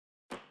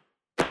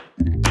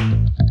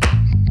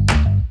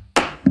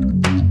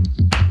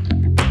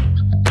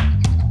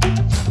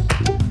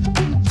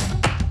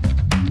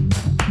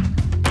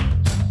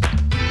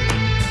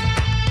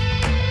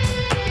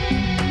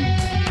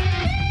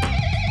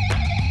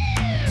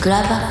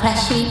Grab a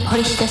freshly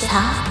polished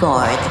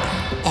surfboard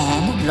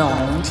and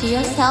launch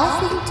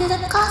yourself into the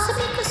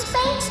cosmic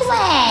space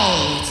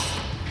waves.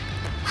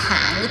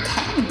 Hang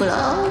ten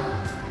below.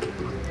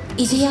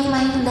 Is your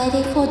mind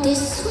ready for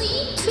this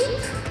sweet trip?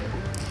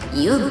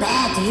 You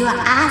bet your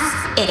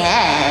ass it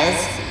is.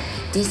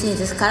 This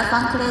is Skull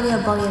Funk Radio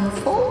Volume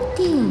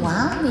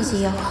 41 with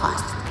your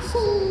host,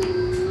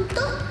 Food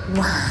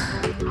One.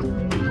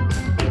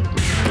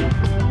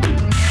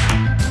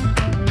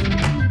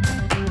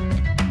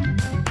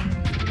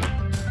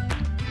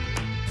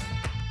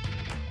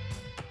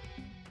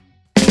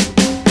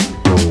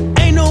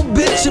 Ain't no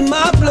bitch in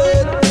my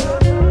blood.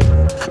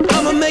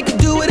 I'ma make it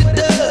do what it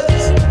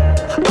does.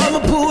 I'ma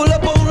pull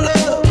up on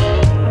love.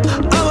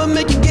 I'ma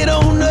make it get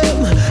on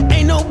up.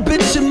 Ain't no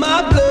bitch in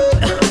my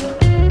blood.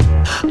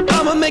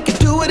 I'ma make it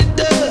do what it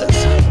does.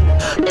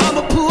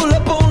 I'ma pull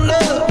up on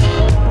love.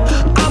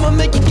 I'ma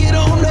make it get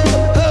on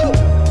up.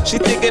 Oh. She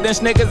thicker than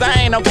Snickers, I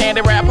ain't no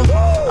candy rapper.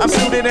 I'm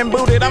suited and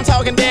booted, I'm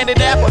talking dandy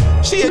dapper.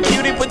 She a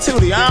cutie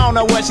patootie, I don't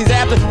know what she's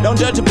after. Don't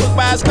judge a book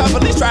by its cover,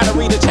 at least try to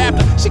read a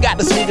chapter. She got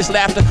the sweetest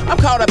laughter, I'm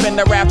caught up in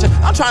the rapture.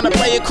 I'm trying to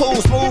play it cool,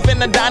 smooth in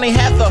the Donny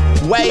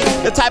Hathaway.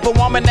 The type of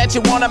woman that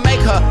you wanna make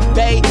her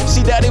bae.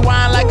 She dirty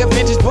wine like a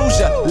vintage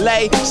Boucher.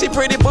 She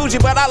pretty bougie,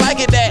 but I like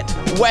it that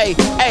way.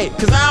 Hey,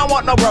 cause I don't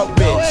want no broke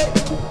bitch.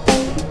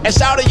 And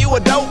shout you a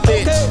dope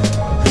bitch.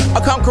 I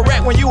come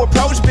correct when you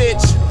approach,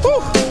 bitch.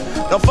 Whew.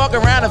 Don't fuck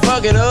around and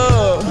fuck it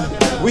up.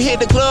 We hit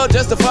the club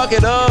just to fuck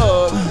it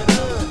up.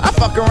 I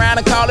fuck around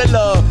and call it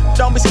love.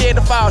 Don't be scared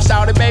to fall,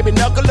 shout it, baby,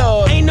 knuckle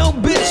up. Ain't no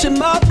bitch in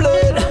my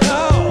blood.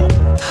 No.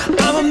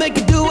 I'ma make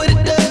it do what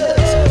it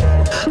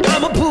does.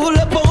 I'ma pull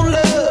up on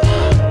love.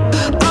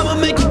 I'ma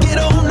make it get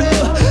on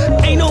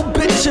up. Ain't no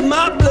bitch in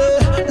my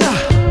blood.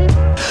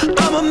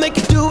 Nah. I'ma make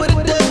it do what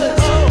it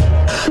does.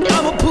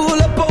 I'ma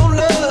pull up on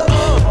love.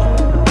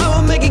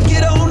 I'ma make it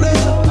get on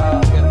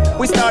up.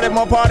 We started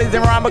more parties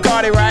than Ron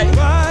McCarty, right?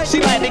 She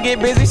like to get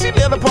busy, she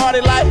live the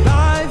party life.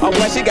 Oh,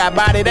 boy, she got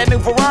body, that new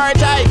Ferrari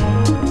type.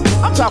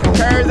 I'm talking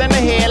curves and the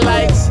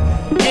headlights.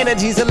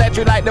 Energy's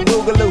electric like the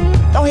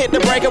Boogaloo. Don't hit the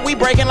breaker, we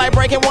breaking like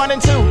breaking 1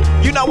 and 2.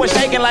 You know we're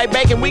shaking like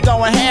bacon, we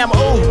going ham,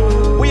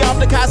 ooh. We off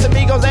the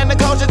Casamigos and the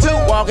culture too.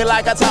 Walking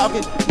like I talk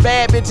it,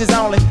 bad bitches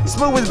only.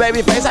 Smooth as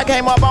baby face, I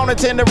came up on a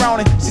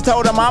tenderoni. She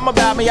told her mom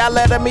about me, I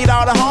let her meet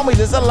all the homies.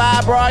 It's a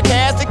live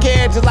broadcast, the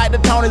carriage just like the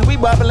Tonys. We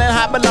bubbling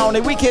hot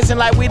baloney, we kissing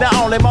like we the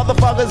only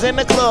motherfuckers in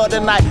the club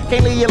tonight.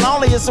 Can't leave you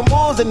lonely, it's some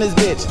wolves in this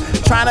bitch.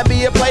 Trying to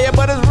be a player,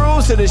 but there's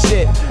rules to this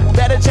shit.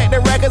 Better check the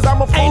records,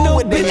 I'm a fool Ain't no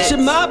with bitch this.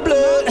 in my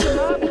blood.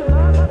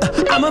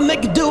 I'ma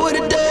make it do what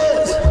it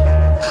does.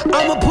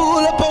 I'ma pull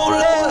up on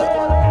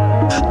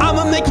love.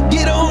 I'ma make it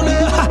get on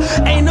up.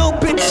 Ain't no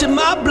bitch in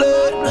my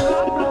blood.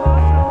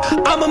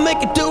 I'ma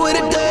make it do what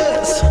it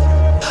does.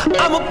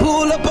 I'ma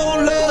pull up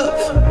on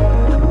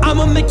love.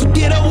 I'ma make you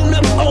get on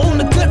up on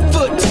the good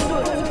foot.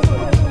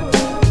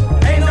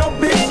 Ain't no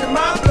bitch in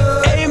my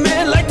blood.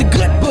 Amen, like the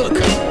good book.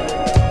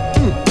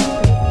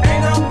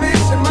 Ain't no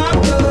bitch in my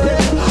blood.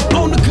 Yeah,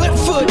 on the good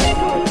foot.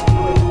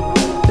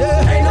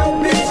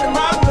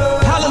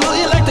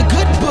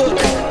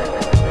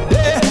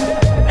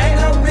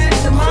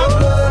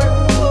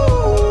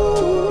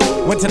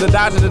 Went to the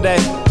doctor today.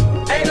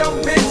 Ain't no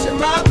bitch in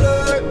my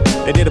blood.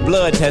 They did a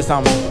blood test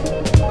on me.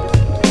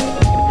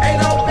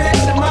 Ain't no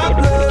bitch in my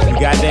blood. You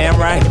goddamn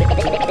right.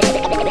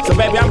 So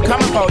baby, I'm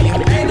coming for you.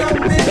 Ain't no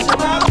bitch in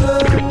my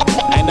blood.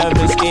 Ain't never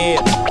been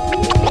scared.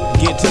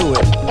 Get to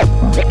it.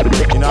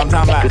 You know what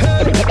I'm talking about?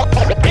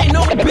 Ain't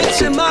no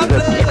bitch in my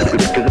blood.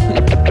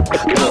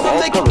 I'ma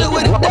make it do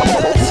what it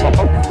does.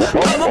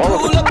 I'ma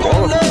pull up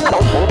on love.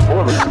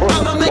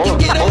 I'ma make it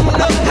get on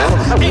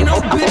up. Ain't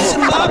no bitch in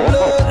my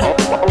blood.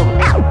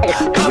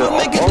 I'ma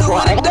make it do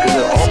what it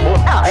does.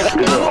 I'ma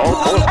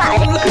pull up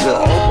on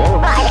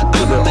love.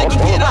 I'ma make it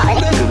get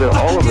on up. Because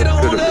all of Get us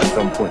on could have at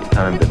some point in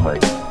time been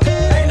like,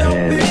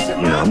 and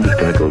you know, I'm just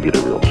gonna go get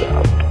a real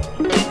job.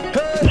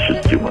 It's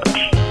just too much.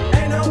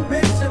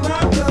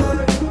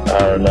 I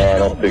don't know, I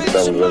don't think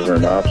that was ever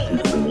an option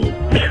for me.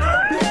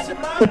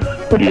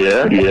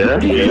 Yeah.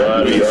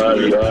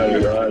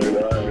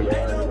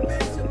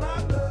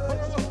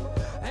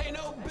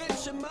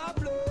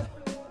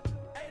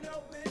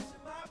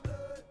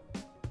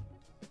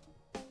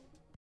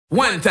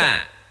 One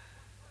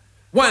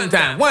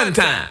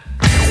time.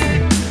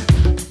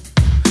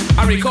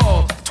 I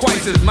recall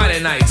twice as mighty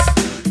nice.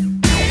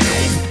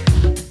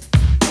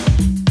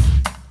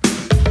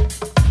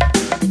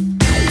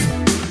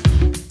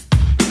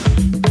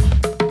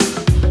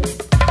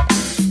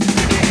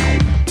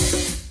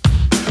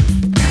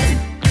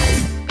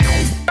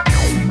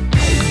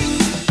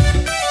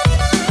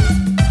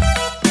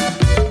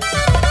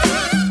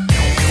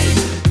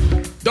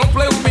 Don't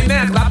play with me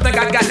now, 'cause I think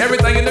I got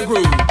everything in the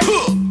groove.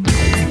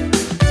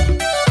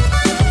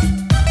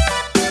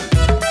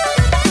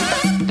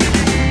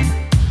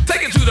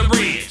 Take it to the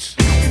bridge.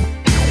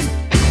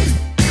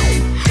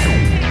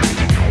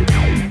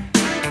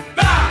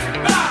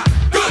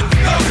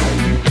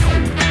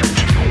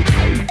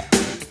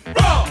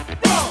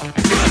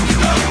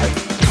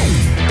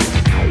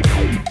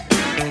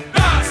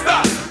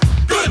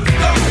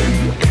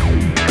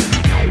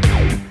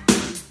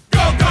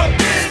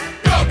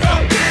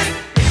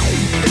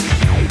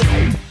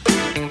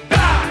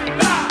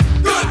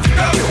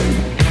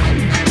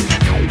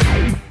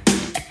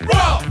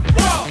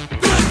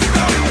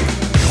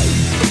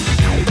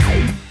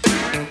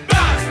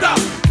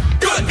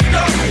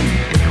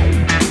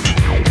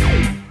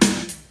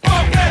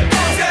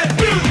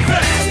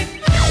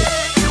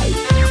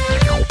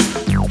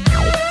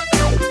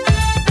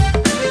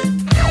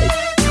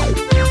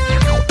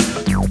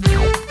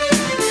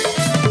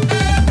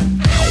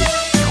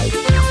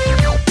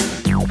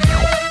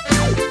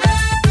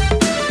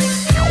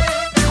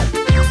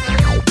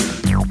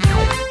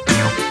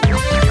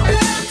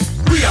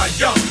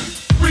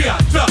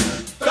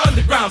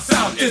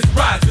 is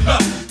rising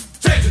up,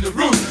 changing the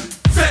rules,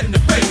 setting the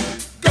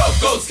pace.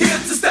 Go-Go's here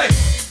to stay.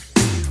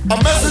 A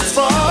message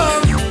from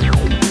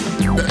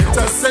the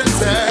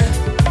intercity.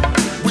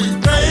 We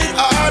made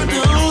our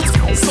dues,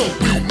 so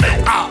we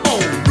make our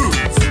own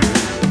rules.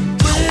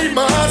 We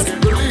must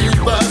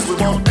believe us. We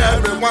want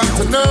everyone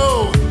to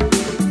know.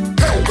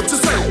 Hey, what you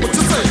say? What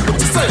you say? What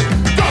you say?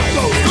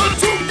 Go-Go's good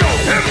to go.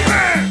 Hey,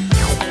 man.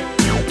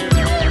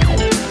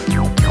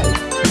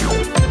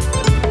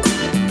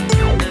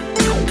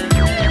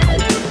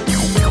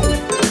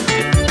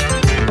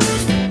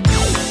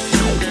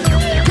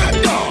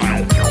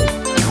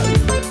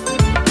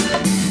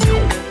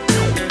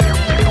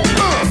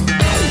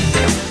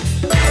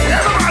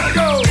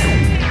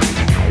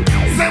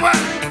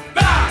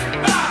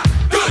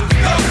 Good to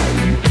go.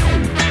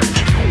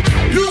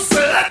 You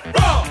said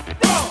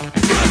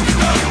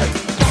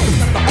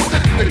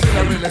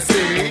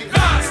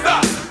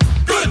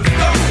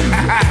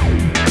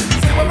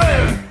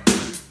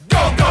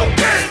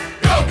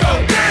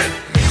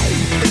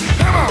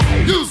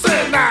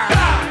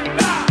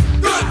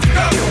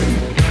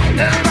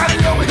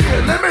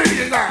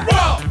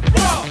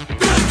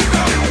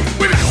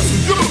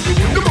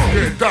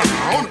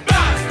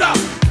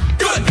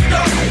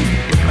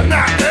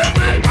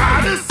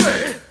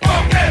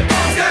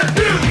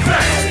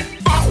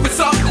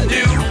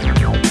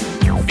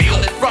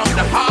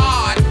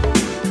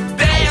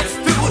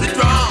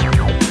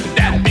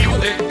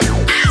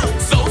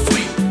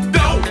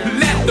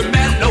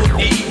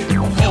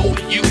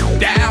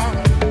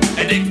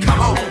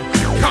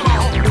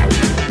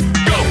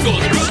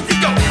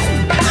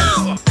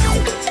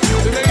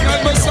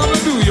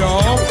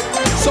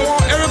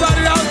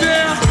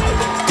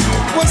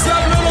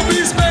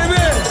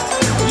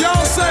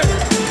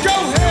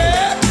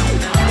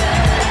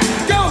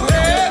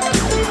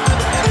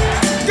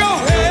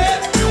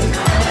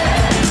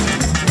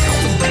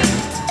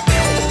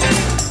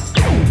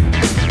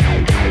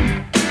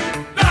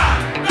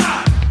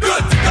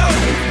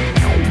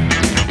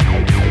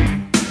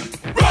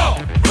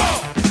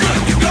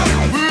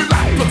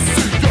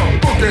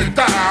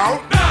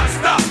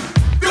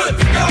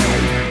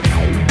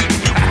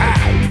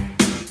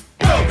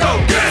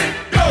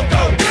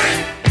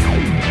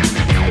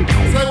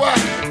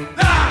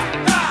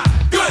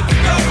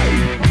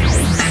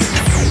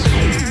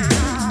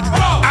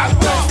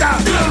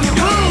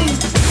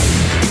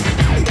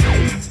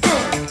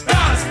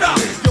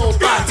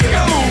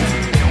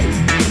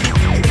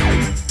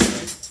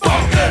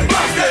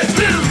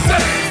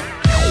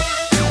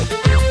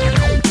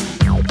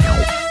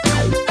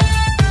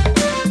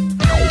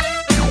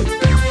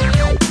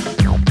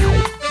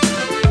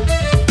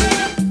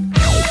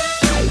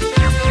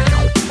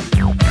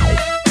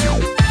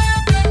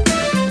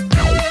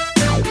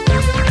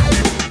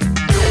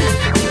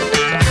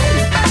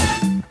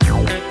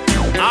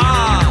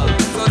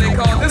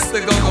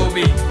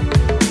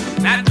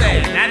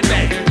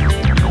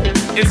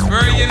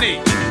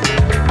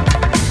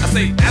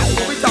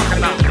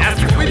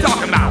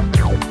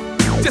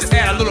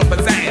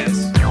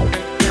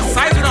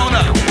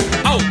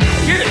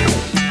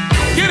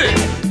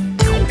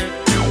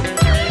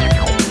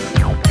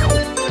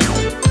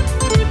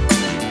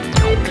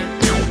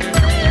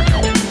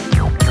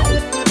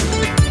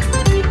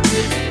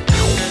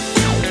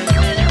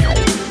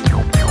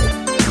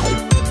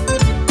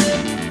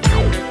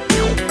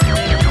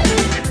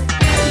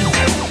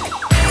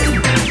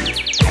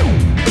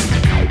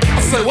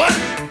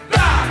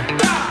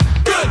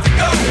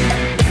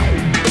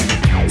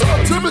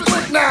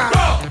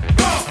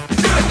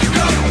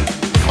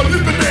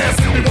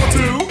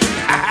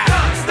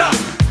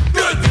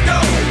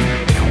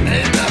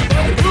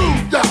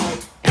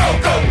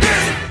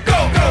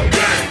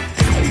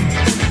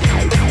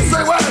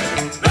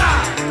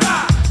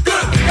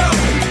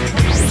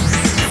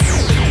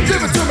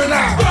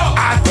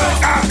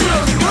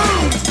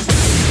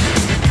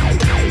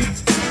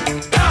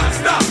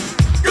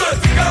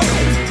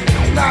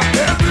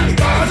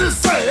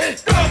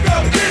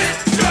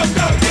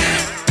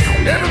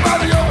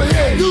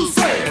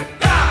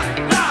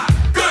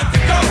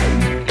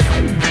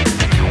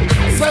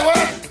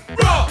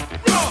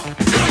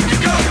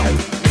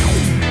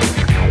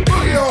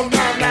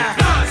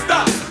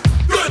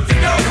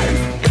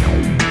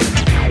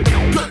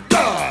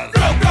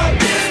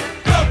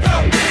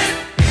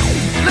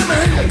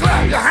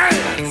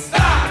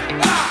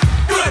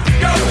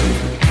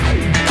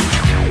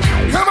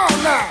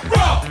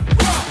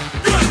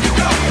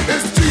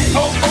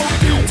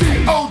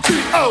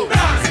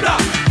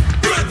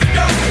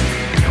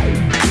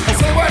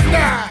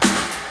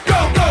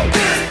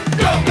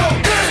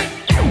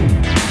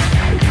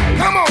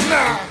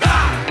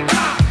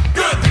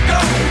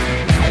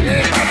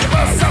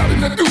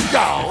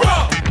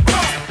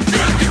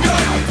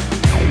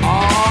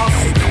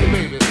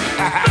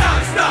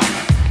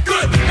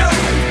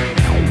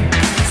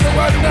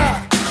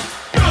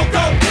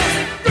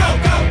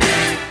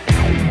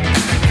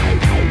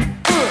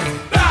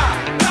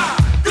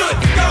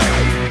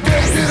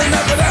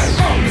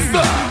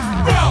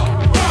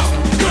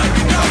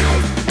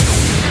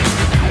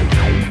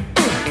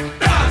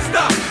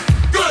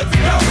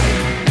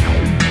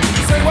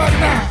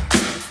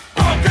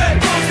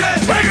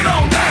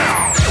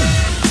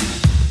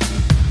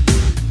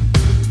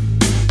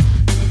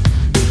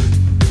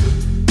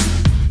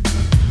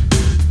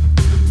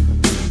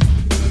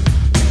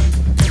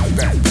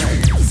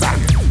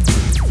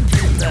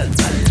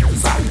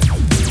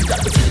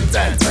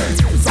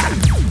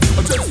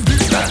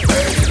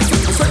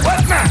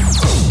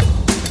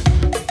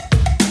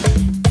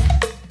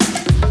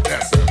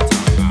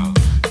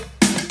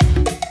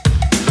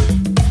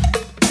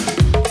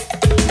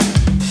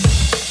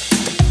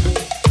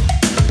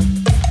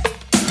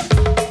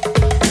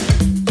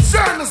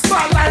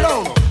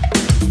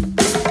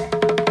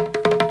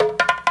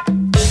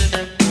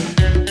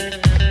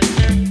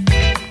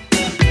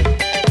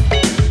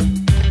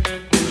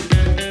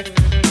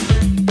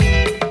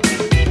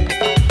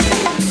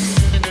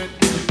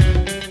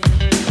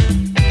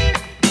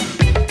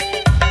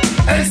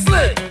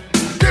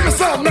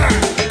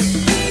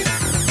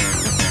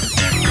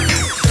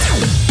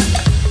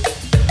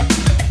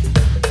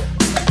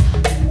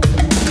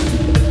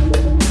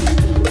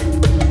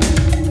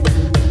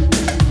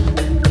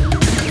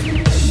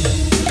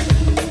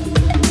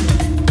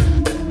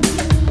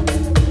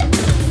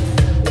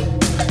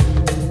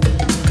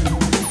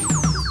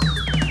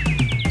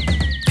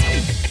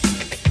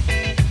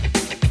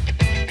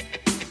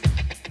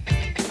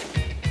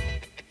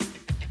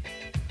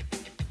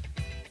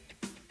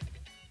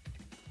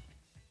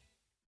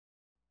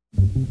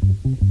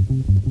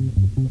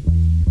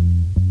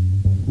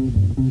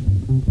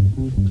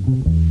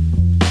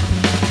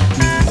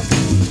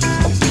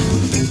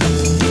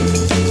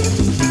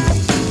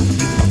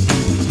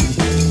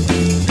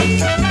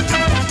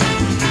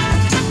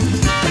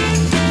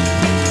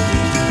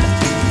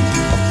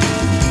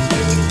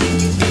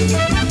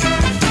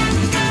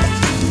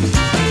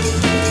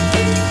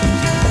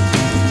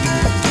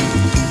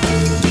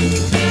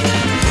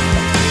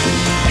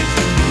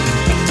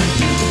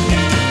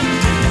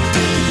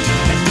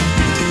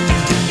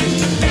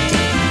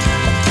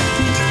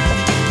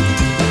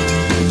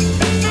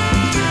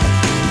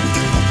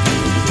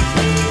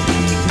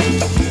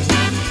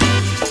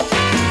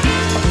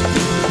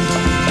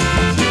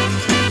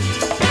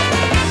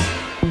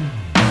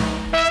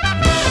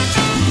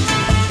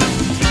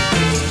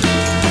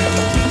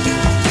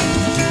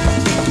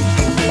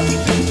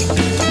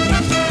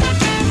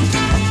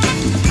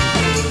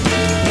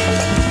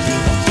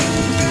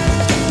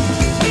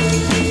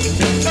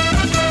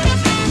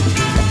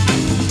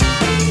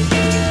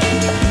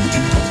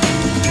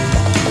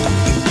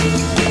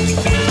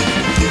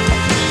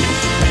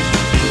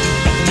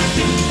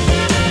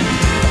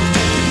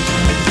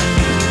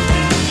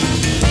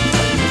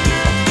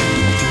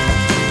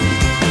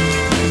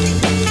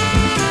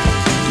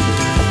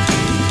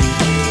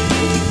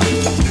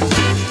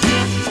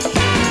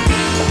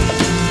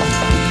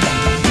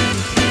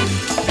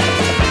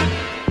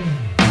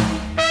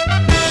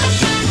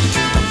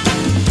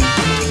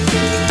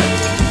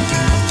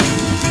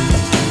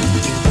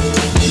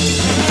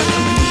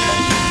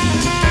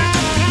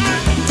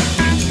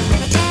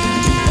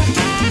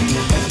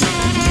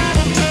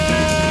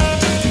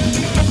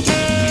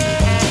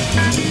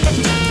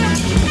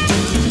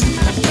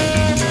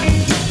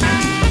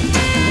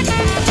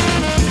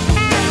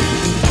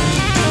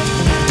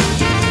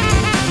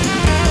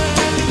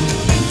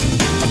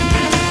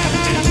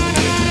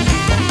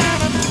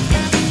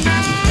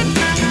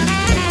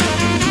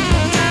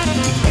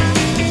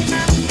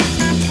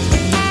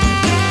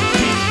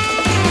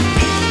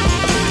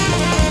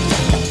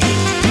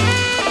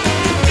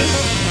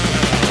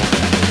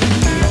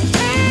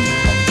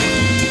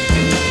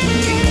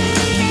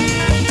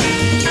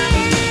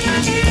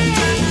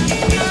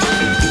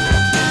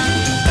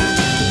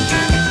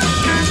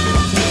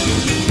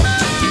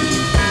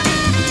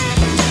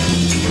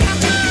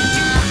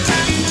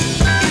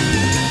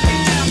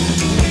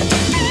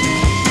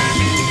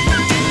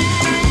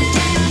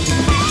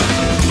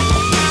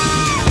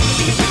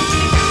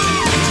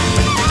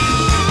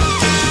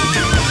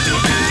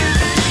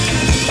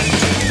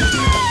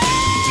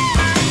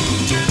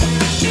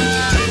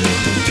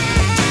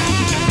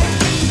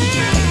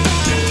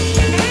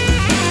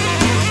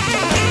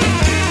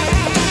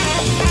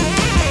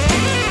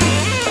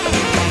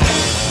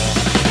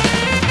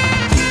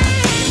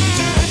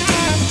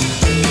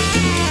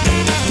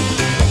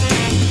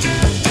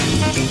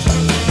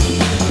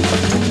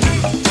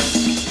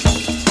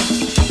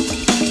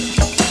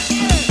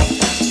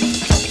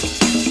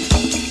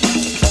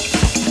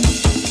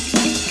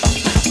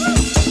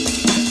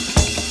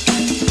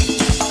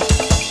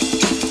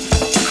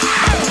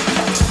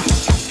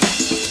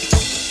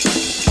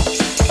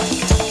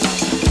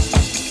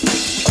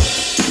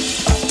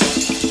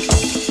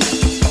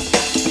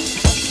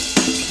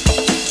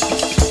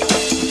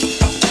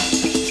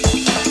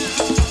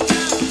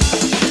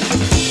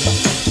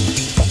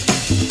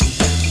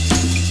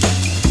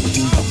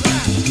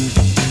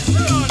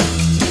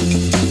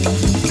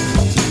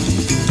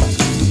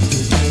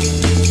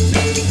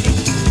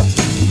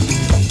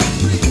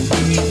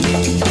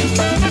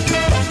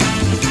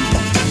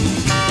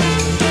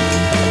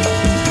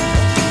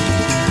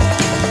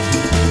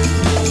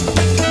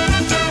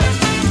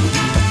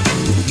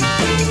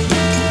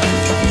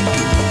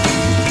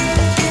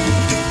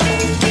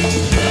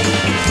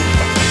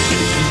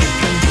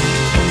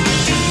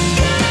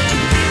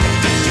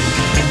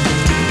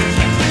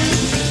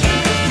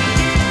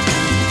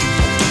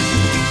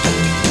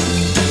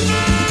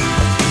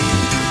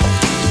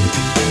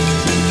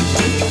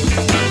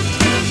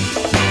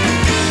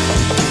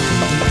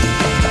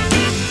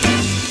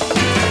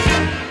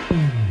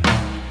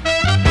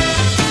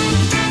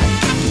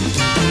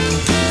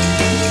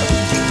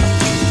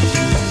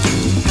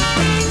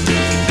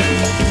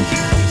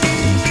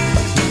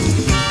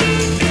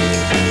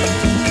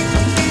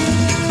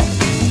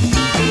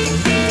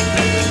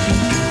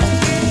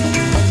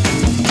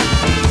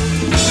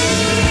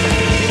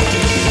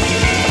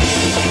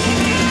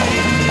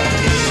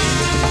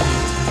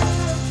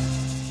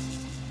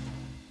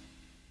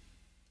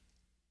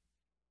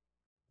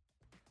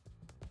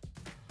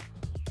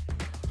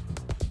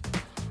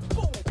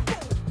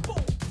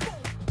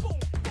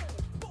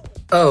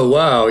Oh,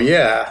 wow,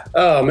 yeah.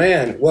 Oh,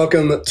 man.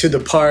 Welcome to the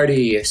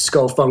party,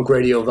 Skull Funk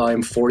Radio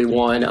Volume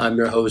 41. I'm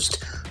your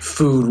host,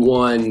 Food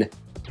One,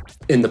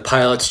 in the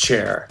pilot's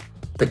chair,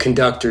 the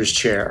conductor's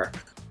chair.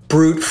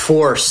 Brute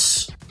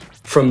Force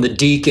from The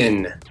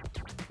Deacon,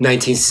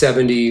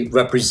 1970,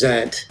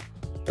 represent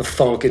the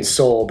funk and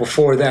soul.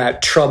 Before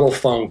that, Trouble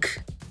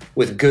Funk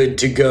with Good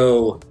to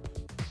Go,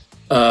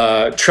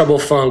 Treble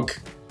Funk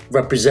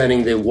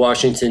representing the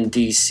Washington,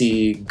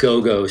 D.C.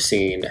 go-go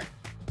scene.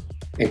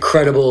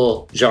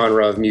 Incredible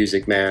genre of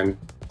music, man.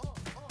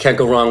 Can't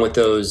go wrong with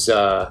those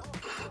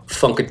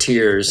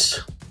funketeers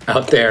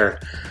out there.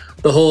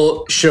 The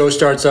whole show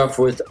starts off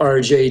with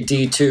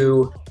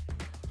RJD2,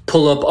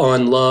 Pull Up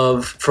on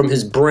Love, from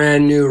his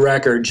brand new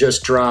record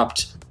just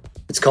dropped.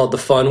 It's called The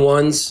Fun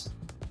Ones.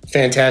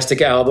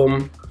 Fantastic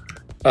album.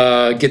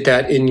 Get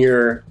that in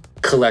your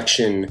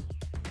collection.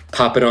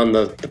 Pop it on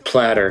the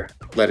platter.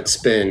 Let it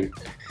spin.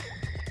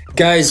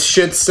 Guys,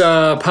 shit's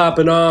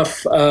popping off.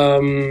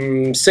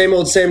 Same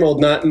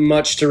old, not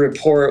much to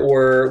report.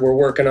 We're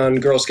working on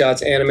Girl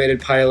Scouts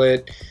animated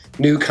pilot,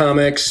 new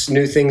comics,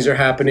 new things are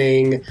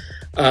happening.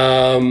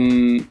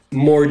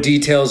 More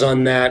details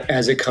on that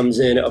as it comes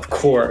in, of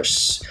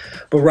course.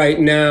 But right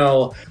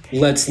now,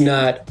 let's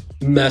not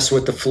mess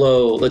with the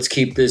flow. Let's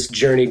keep this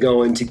journey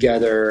going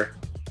together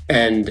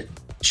and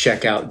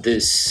check out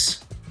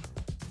this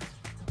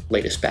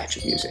latest batch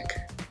of music.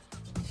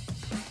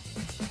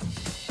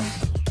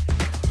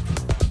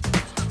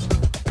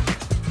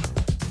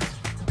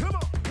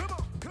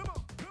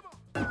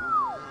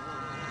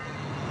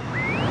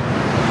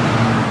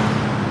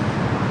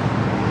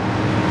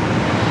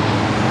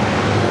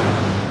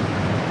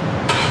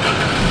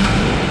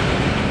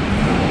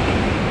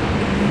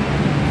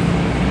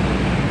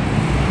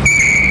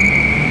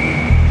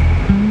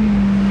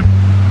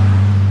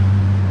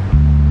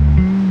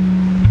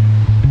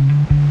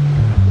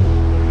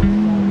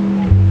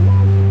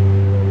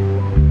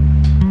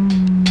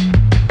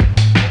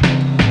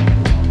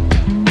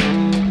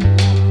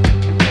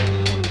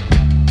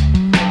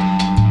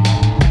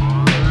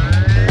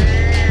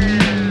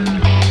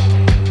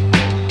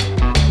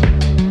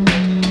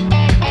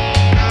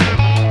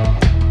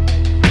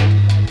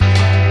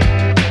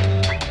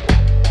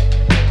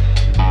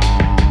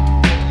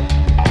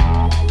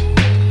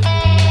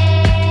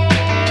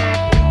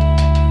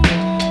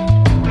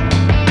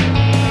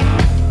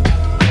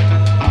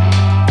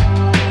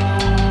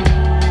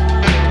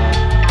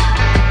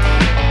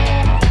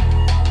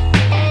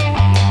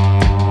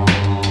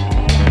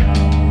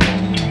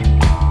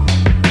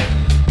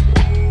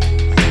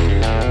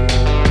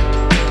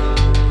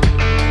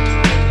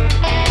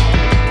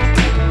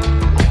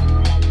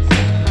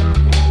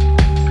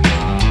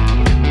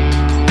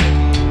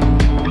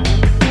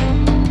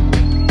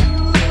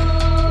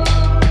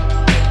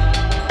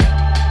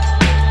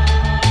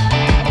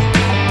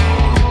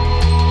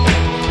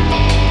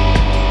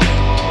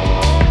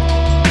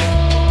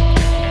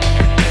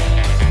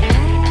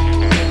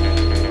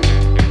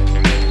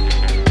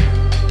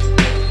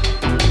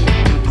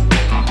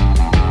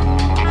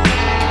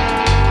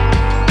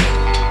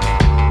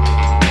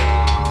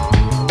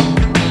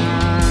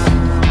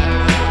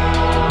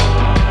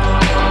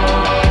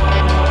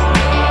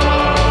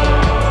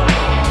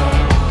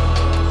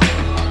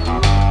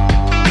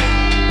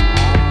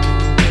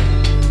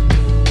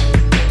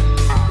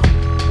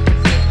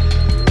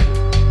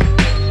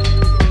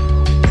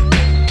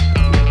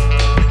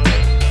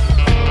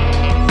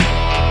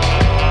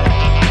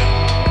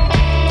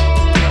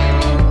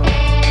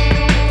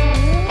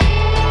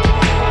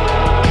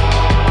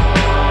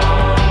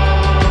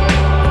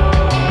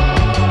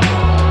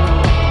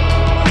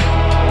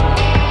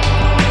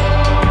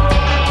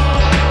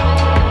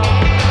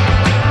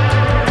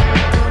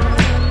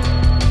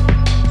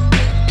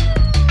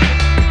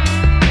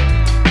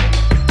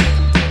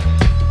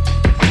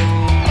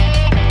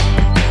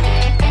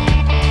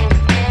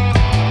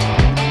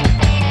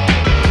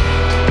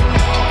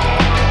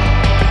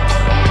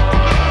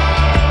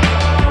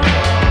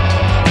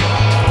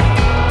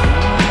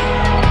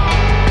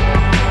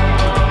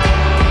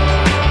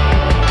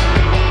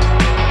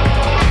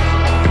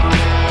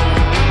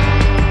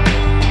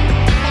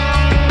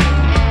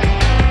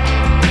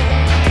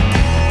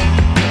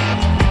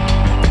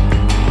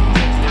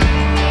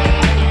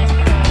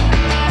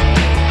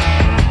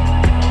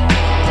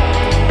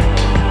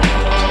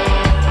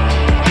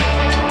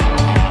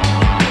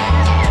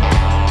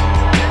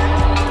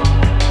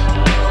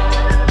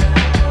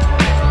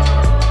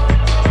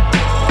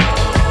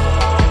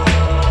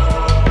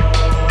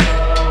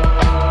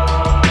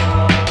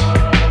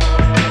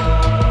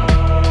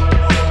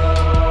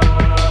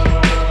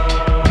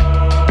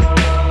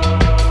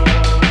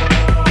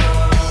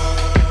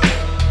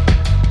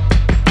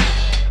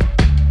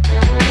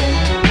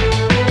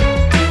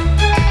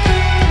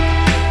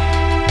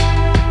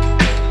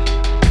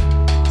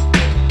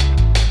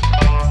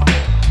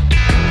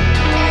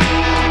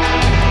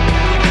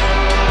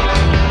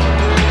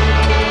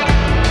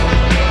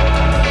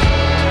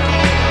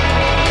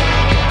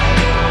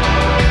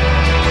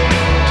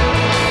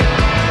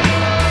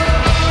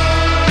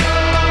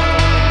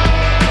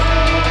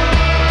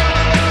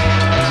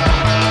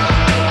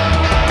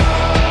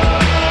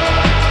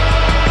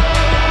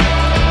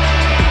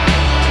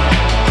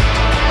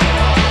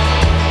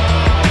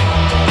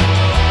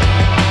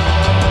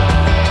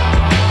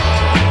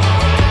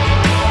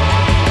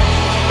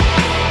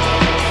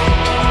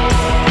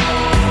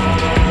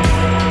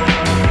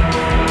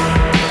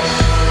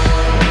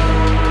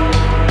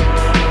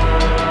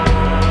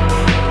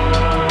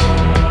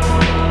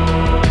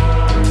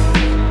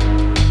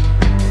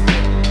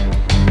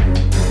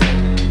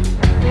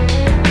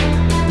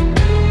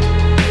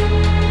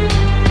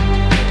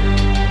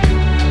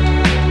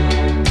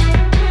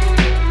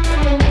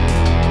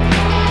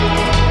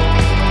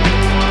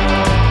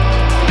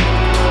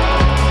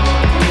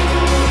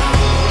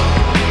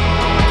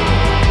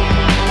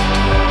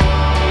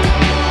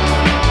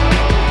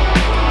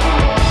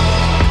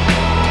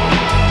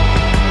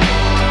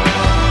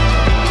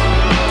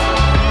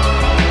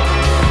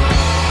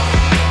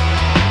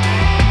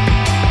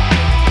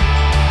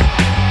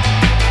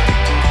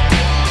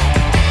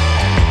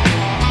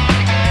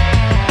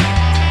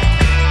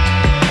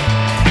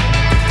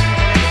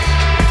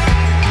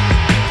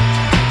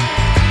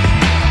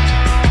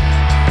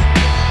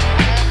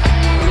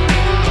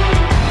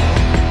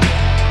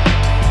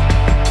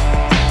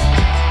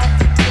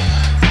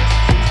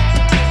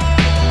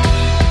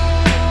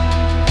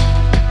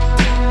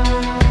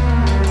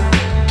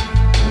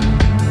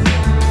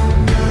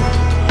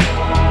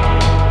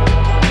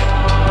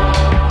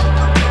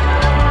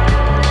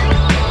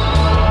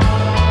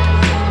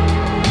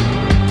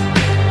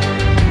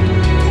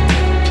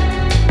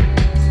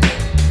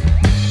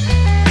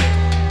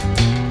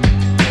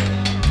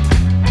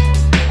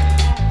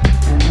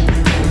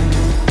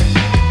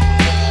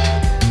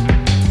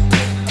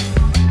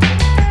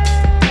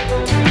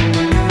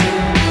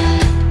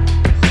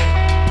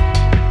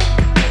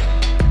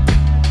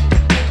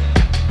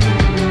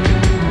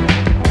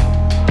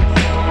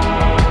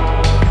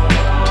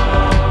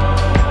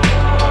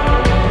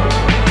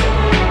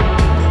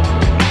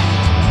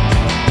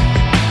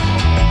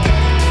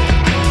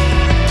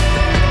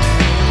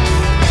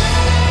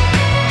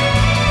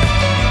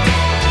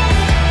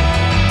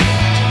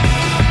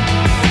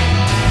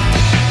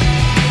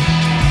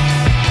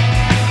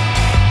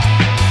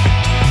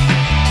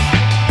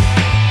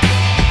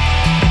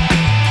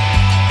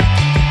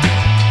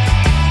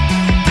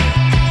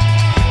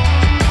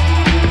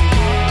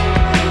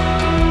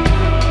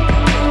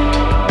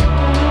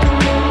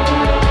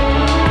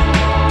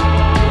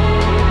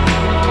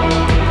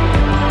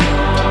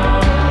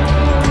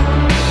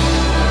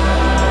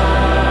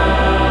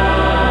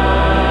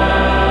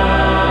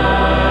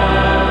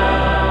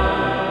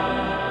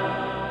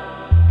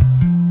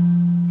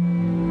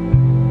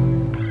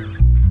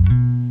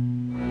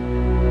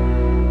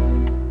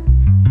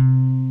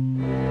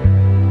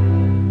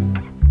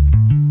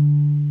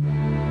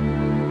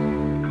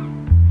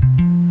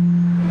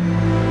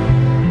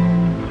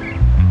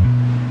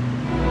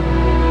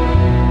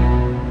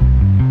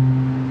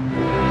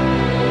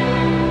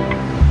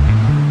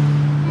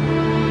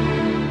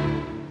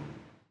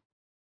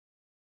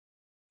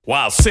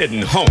 While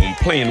sitting home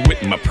playing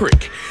with my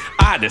prick,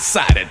 I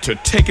decided to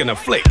take in a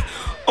flick.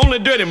 Only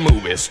dirty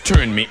movies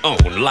turn me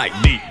on, like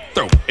Deep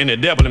Throat and The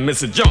Devil and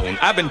Mrs. Jones.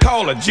 I've been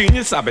called a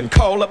genius, I've been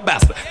called a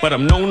bastard, but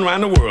I'm known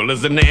around the world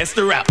as a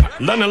nasty rapper.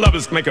 London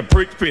lovers make a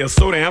prick feel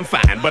so damn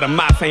fine, but a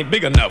mouth ain't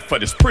big enough for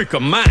this prick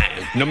of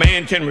mine. No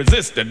man can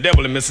resist The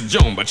Devil and Mrs.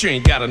 Jones, but you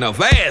ain't got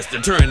enough ass to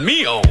turn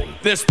me on.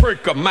 This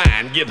prick of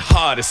mine get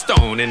hard as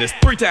stone, and it's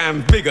 3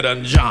 times bigger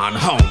than John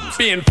Holmes.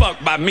 Being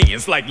fucked by me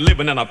is like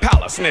living in a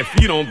palace, and if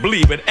you don't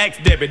believe it,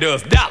 ask Debbie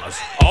Does Dallas.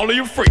 All of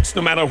you freaks,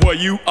 no matter where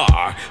you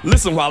are,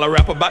 listen while I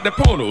rap about the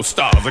porno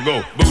stars. I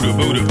go booty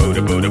booty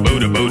booty booty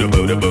booty booty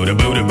booty booty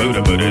booty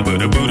booty booty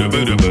booty booty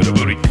booty booty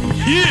booty.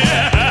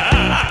 Yeah,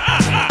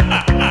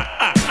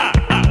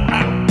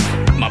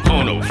 my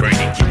porno freak.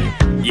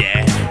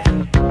 Yeah,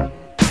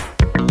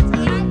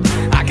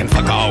 I can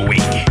fuck all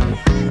week.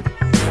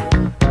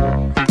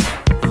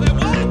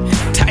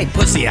 Tight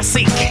pussy I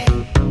seek.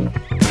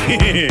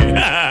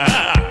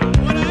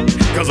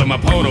 Cause I'm a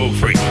porno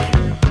freak.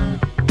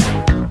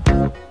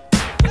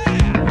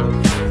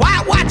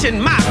 While watching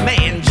my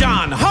man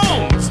John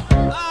Holmes,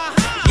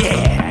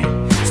 yeah,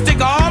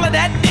 stick all of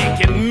that dick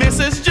in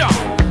Mrs.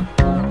 Jones.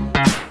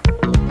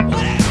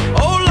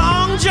 Oh,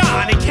 Long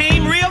John, he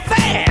came real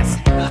fast,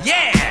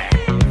 yeah,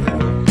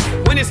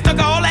 when he stuck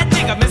all that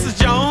dick up Mrs.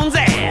 Jones'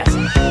 ass.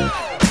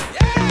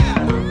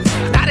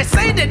 Now they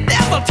say the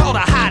devil told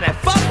her how to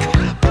fuck,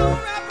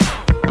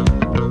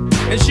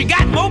 and she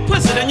got more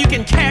pussy than you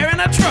can carry in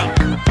a truck.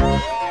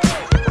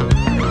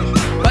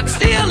 But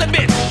still the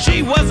bitch,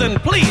 she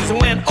wasn't pleased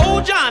when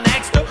old John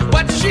asked her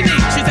what she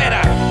needs. She said,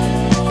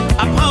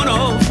 a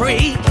porno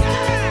freak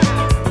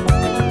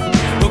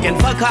who can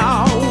fuck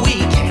all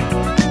week.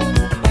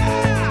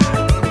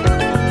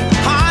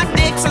 Hard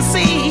dicks I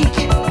seek.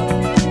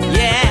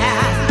 Yeah,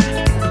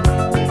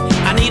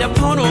 I need a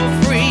porno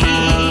freak.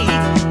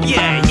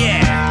 Yeah,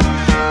 yeah.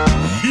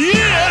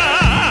 Yeah.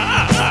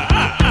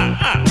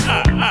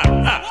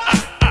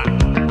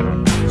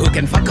 Who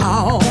can fuck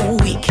all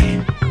week.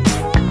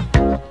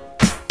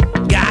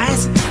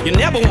 Guys, you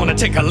never want to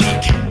take a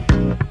leak.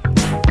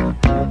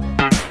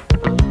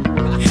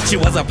 She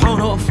was a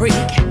porno freak.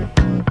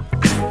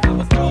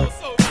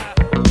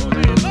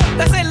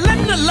 They say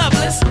Linda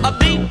Lovelace, a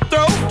Deep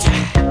Throat,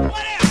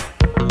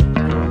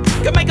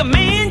 can make a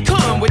man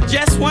come with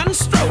just one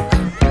stroke.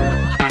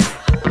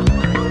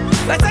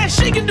 They say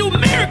she can do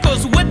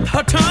miracles with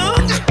her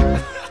tongue.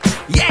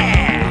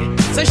 Yeah,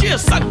 so she'll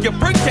suck your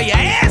prick till your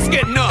ass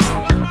get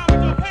numb.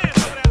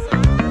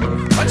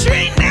 But you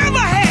ain't never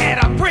had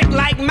a prick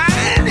like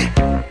mine.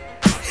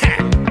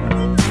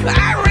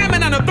 I ram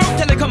it on the throat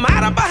till it come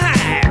out of behind.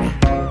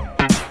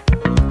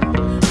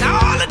 Now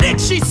all the dick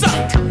she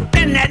sucked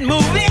in that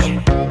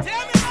movie,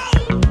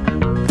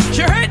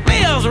 she heard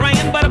bells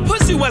ringing, but her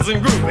pussy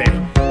wasn't groovy.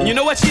 And you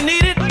know what she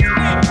needed?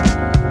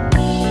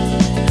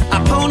 A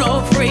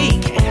porno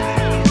freak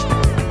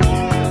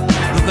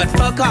who could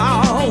fuck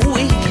all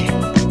week.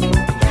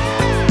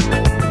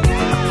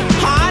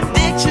 Hard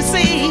dick you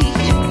see.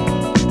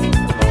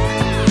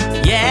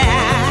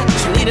 Yeah,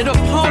 she needed a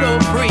porno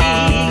freak.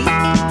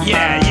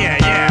 Yeah, yeah,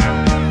 yeah.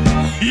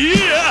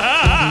 Yeah.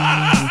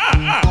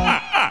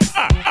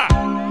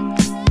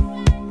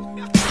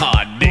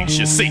 Hard dicks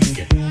you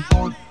seek.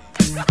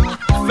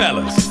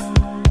 Fellas,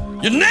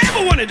 you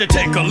never wanted to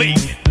take a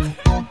leak.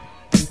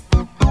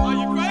 Are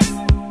you crazy?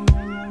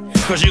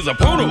 Cause she's a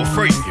porno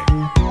freak.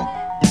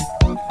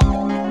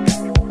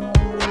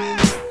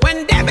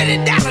 When Debbie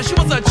Dallas, she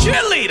was a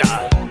cheerleader,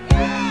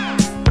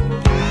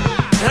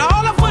 and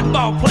all the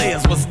football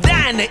players was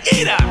dying to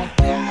eat her.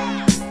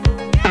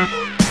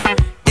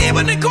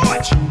 Even the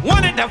coach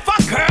wanted to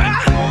fuck her.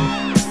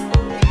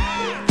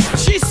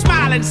 She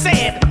smiled and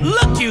said,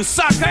 look you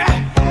sucker,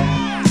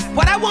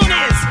 what I want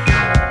is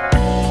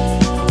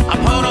a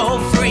porno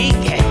freak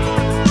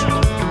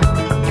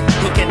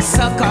who can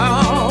suck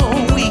all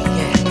week.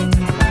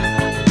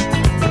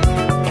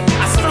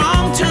 A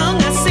strong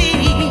tongue I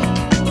see,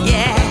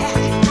 yeah.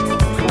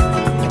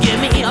 Give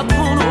me a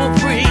porno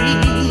freak.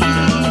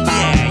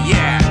 Yeah,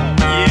 yeah,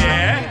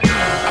 yeah.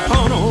 A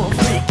porno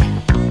freak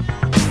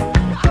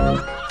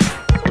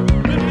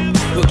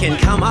who can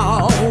come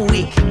all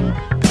week.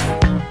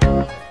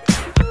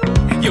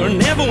 You'll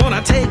never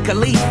wanna take a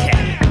leak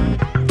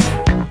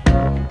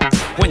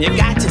when you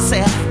got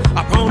yourself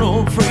a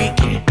porno freak.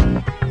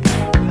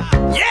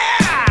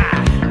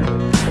 Yeah!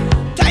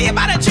 Tell you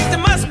about a chick that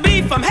must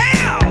be from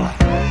hell.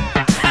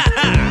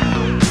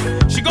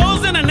 She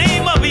goes in the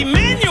name of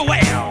Emmanuel.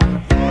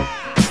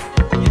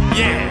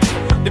 Yeah,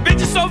 the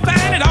bitch is so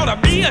fine it ought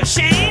to be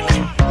ashamed.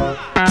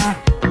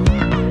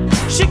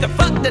 She could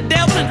fuck the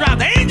devil and drive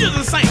the angels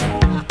insane.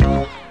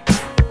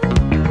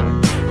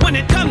 When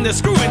it come to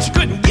screwing, she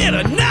couldn't get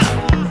enough.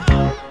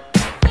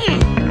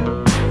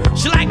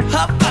 She like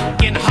her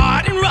fucking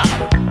hard and rough.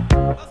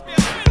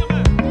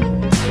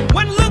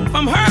 One look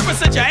from her would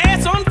set your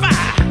ass on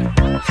fire.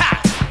 Ha!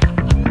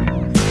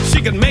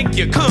 She could make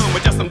you come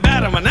with just some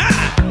bat of an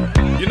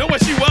eye. You know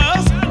what she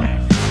was?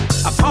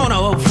 A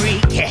porno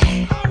freak.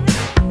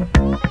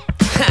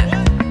 Ha!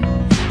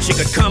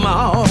 come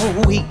all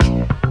week.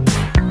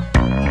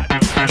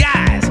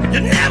 Guys, you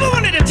never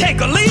wanted to take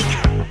a leak,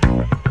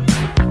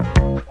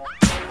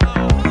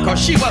 'cause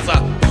she was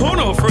a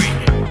porno freak.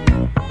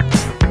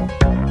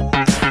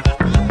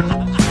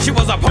 She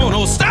was a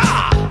porno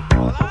star.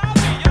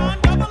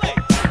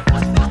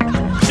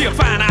 She'll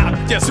find out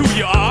just who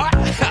you are.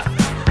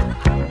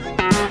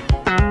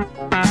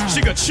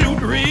 She could shoot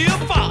real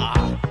far.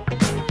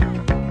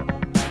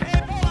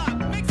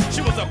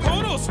 She was a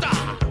porno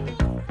star.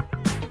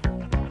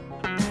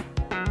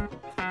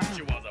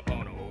 She was a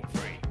porno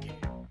freak.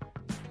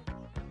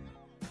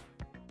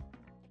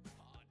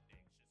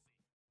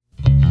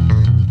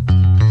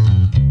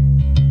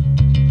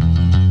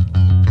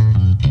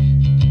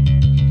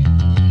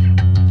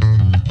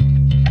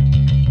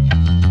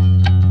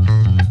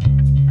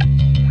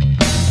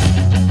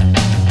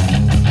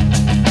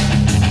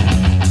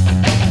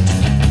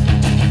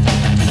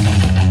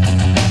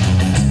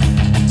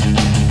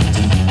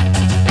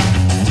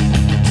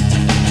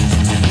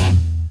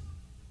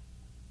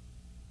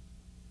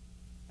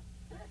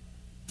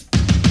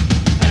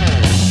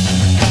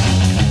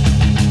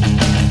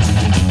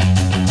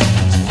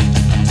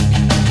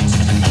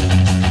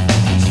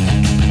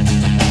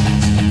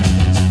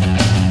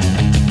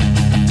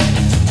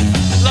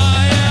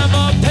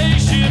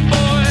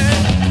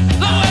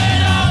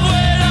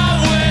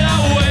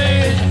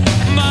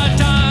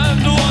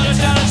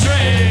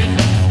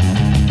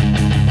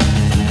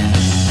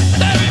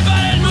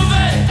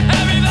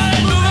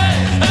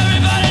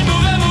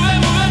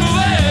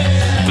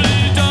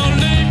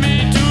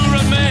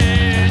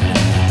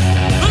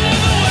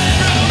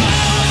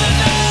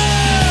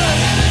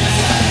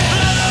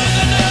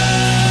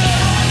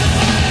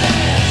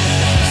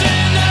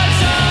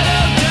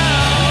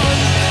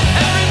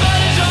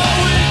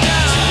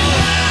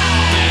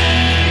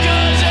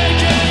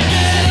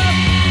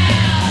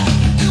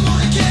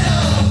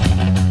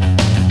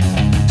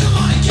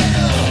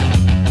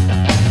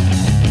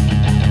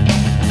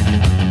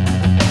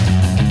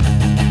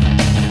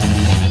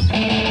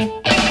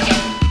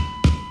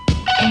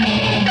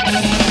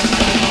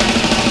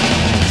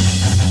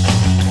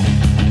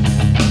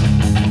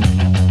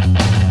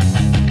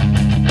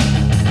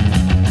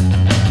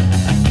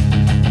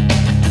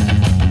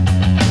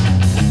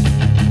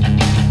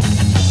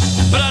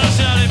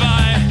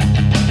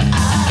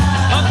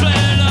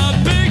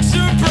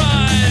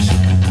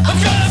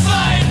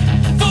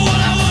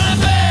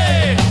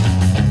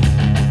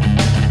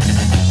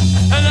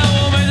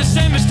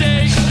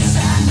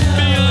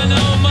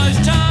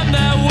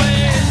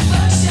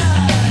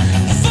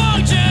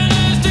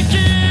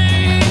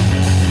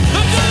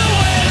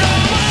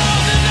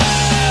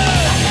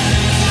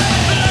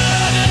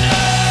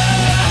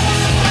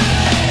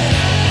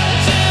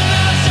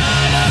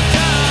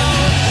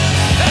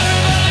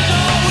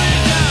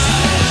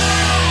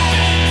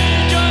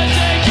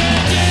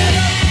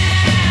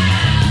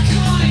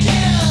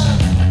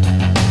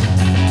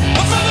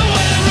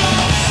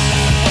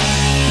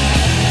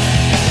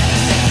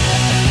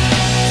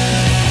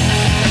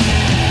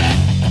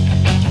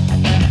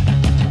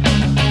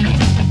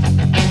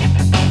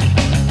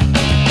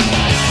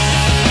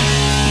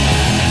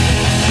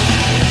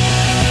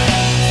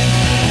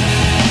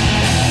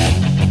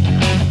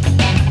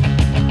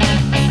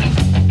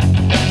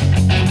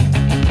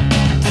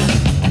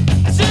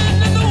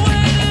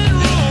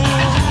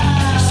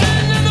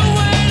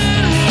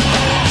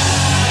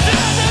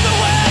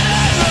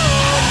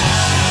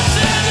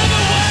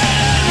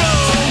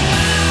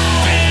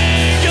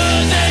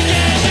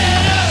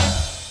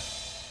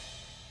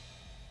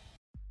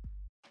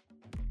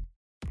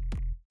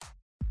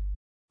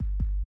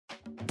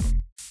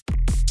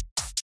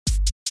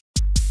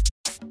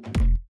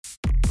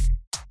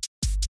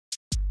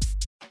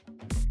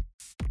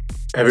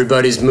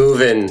 Everybody's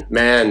moving,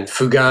 man.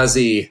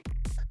 Fugazi,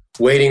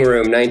 Waiting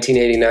Room,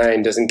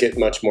 1989. Doesn't get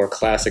much more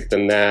classic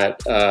than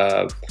that.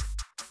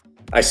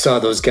 I saw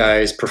those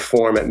guys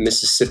perform at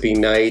Mississippi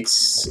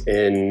Nights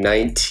in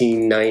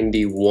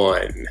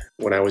 1991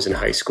 when I was in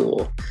high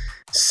school.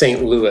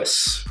 St.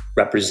 Louis,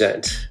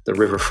 represent the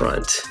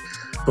riverfront.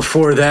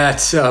 Before that,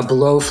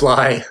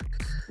 Blowfly,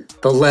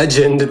 the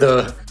legend,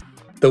 the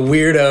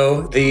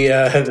weirdo,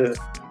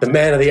 the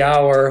man of the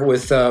hour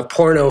with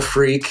Porno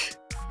Freak,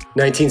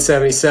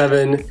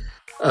 1977.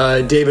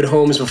 David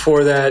Holmes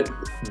before that,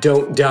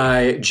 Don't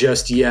Die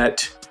Just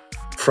Yet,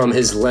 from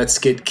his Let's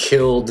Get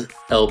Killed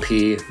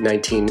LP,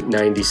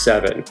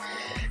 1997.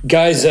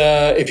 Guys,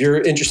 if you're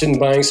interested in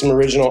buying some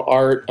original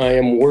art, I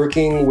am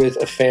working with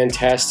a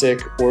fantastic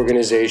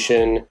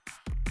organization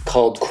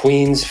called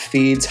Queens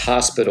Feeds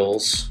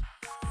Hospitals.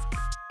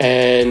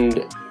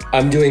 And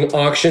I'm doing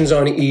auctions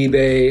on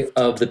eBay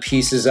of the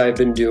pieces I've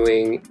been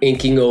doing,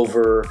 inking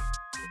over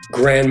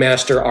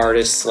grandmaster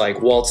artists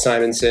like Walt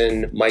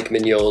Simonson, Mike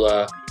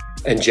Mignola,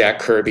 and Jack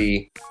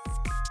Kirby.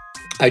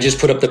 I just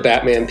put up the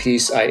Batman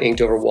piece I inked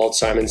over Walt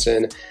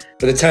Simonson.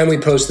 By the time we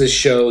post this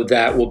show,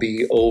 that will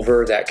be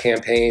over, that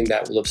campaign,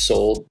 that will have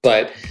sold.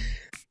 But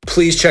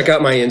please check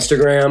out my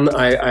Instagram.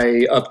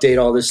 I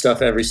update all this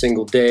stuff every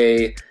single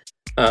day.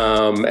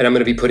 And I'm going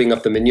to be putting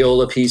up the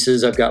Mignola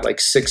pieces. I've got like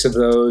 6 of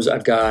those.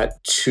 I've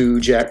got 2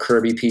 Jack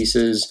Kirby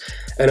pieces.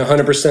 And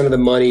 100% of the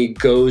money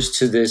goes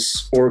to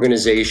this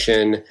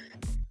organization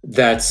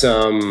that's,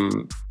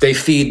 they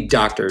feed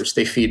doctors.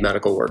 They feed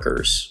medical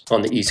workers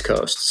on the East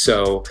Coast.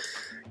 So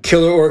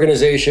killer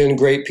organization,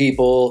 great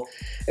people.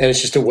 And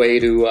it's just a way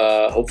to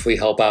hopefully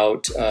help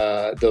out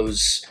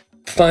those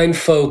fine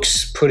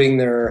folks putting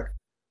their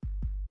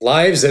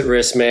lives at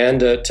risk, man,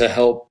 to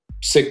help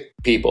sick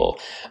people.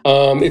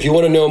 If you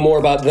want to know more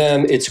about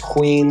them, it's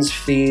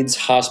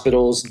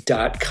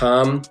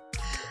queensfeedshospitals.com.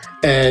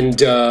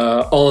 And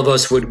all of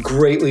us would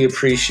greatly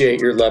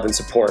appreciate your love and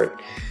support.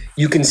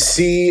 You can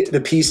see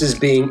the pieces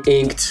being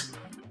inked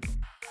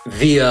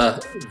via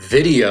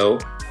video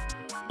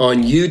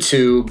on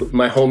YouTube.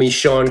 My homie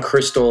Sean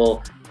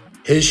Crystal,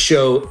 his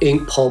show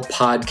Ink Pulp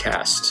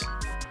Podcast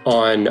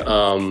on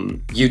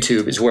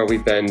YouTube is where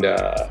we've been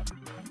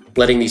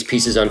letting these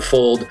pieces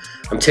unfold.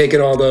 I'm taking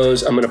all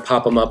those. I'm going to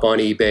pop them up on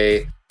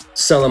eBay,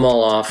 sell them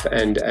all off,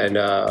 and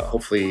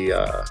hopefully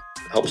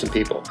help some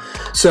people.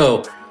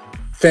 So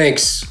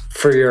thanks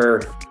for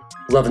your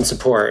love and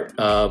support.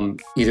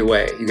 Either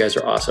way, you guys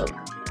are awesome.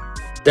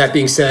 That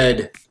being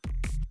said,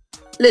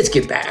 let's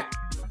get back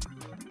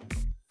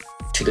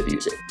to the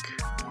music.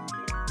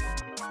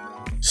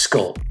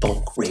 Skull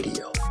Funk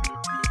Radio,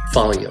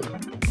 volume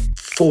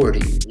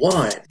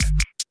 41.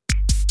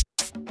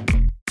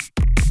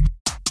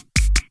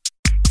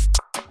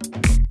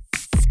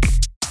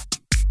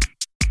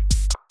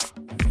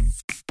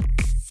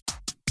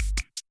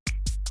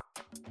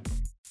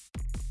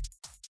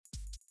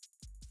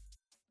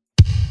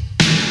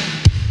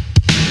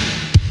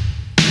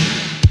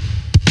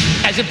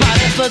 As your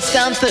body floats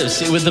down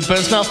thirsty with the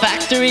burn smell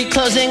factory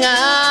closing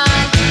up,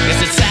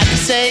 guess it's sad to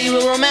say you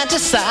will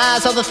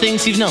romanticize all the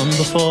things you've known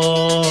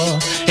before.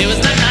 It was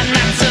not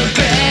so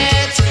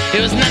great. It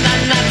was not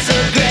so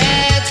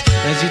great.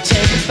 As you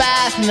take a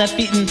bath in that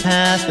beaten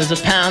path, there's a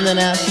pounding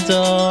at the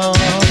door.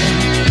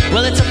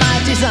 Well, it's a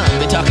mighty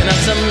zombie talking of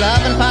some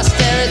love and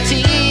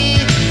posterity.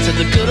 Said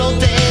the good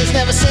old days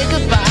never say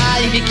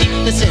goodbye if you keep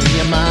this in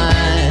your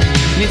mind.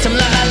 Need some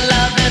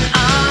love and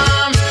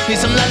arms.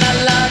 Need some love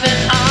and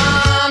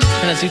arms.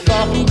 And as you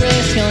fall from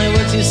grace, the only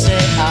words you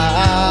say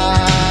are,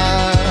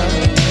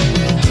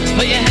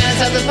 put your hands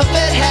on the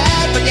puppet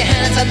head, put your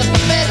hands on the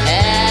puppet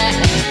head,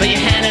 put your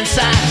hand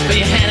inside, put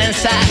your hand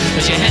inside,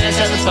 put your hand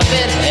inside the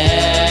puppet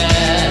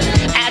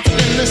head. Active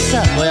in the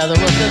subway, or the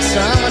work of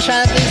someone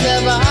trying to please their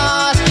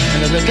boss.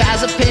 And the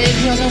guy's a pig,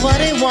 you don't know what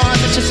he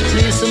wants, but just to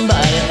please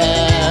somebody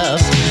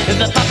else.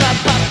 If the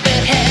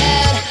puppet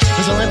head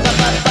was only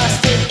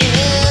busted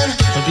in,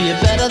 it would be a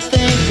better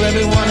thing for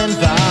everyone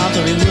involved,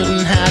 or we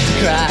wouldn't have to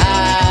cry.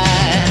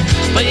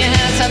 Put your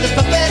hand inside the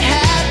puppet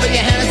head, put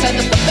your hand inside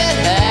the puppet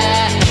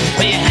head,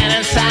 put your hand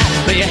inside,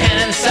 put your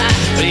hand inside,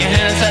 put your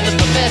hand inside the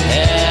puppet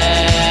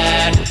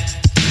head.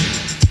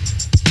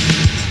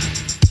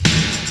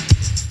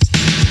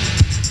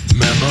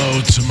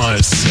 Memo to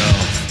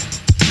myself.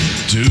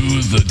 Do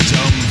the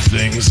dumb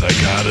things I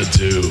gotta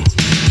do.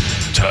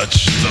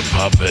 Touch the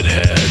puppet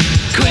head.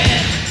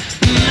 Quit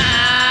my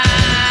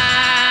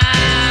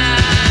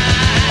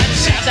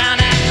shout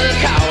down at the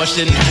car wash.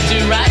 Didn't have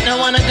to write no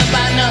one a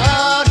goodbye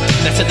note.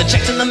 That said the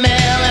check's in the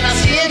mail and I'll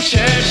see you in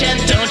church.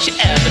 And don't you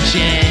ever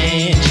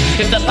change.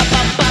 If the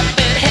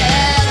puppet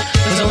head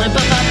was only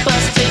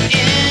busting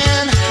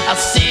in, I'll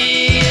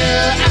see you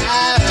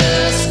after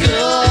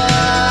school.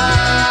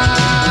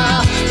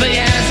 Put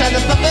your hand inside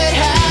the puppet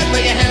head,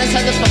 put your hand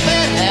inside the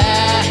puppet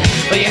head,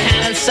 put your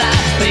hand inside,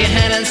 put your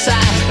hand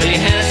inside, put your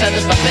hand inside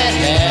the puppet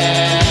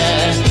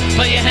head,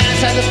 put your hand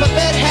inside the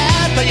puppet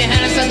head, put your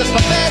hand inside the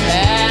puppet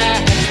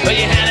head, put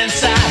your hand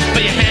inside,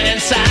 put your hand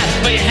inside,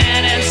 put your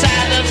hand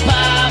inside the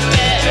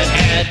puppet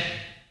head.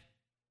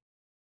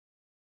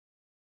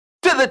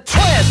 To the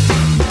twist,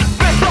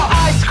 before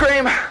ice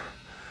cream.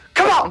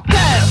 Come on,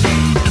 dance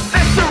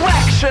this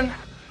direction.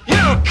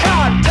 You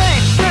can't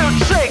teach new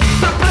tricks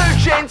to blue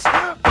jeans,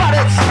 but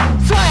it's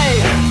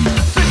sway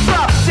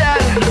disruption.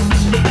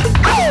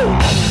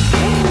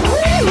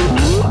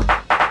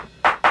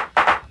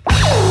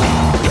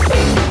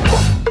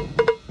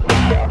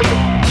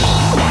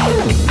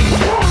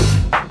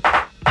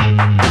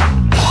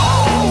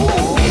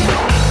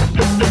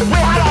 We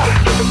had a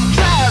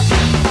chance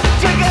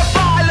to get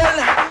violent,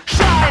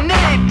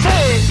 shiny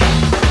teeth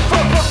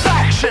for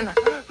perfection.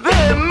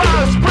 The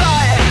most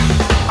bright,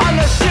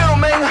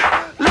 unassuming,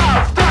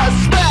 love the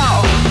smell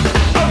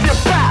of your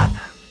breath.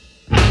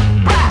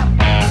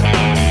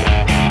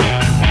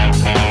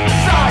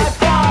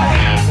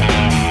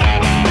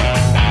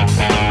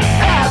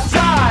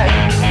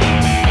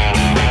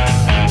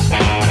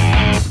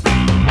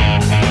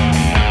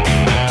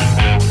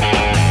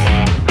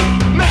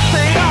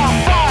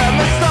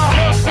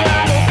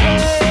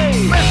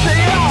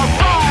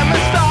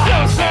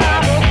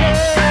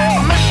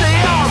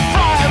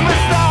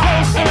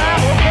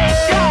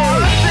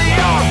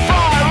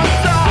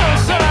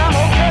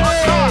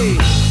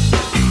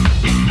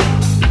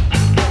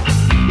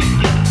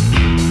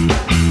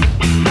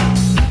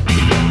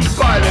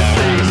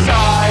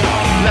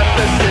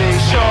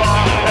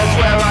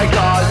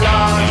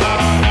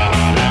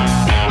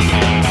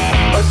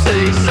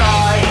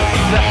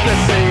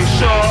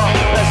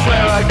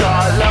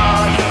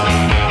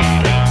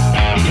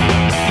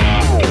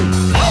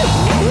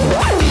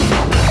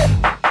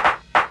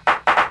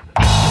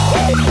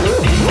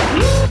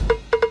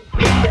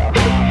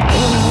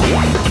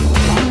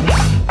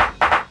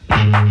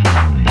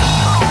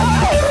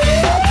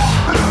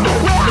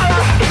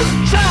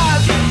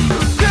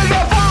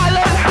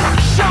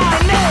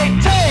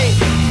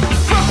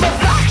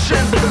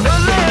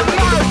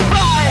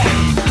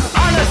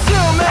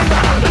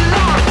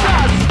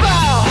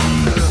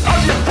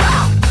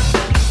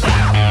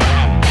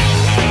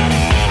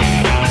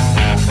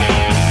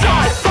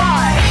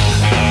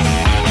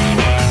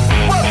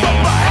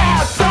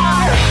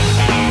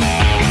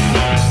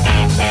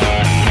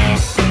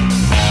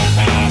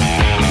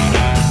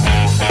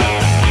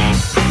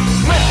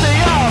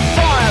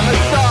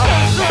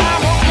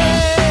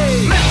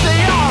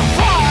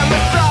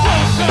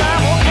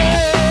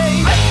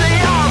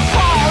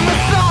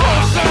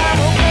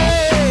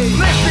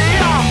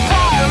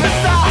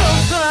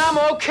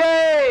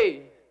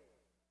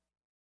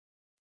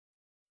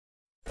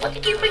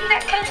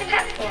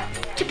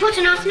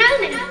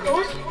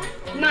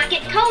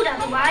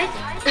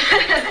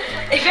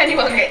 right? If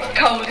anyone gets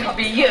cold, it'll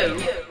be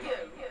you.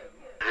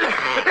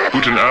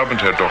 Guten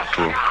Abend, Herr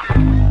Doktor.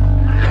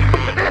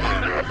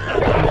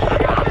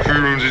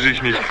 Fühlen Sie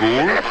sich nicht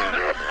wohl?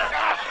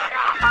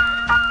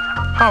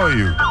 How are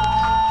you?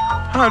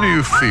 How do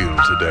you feel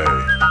today?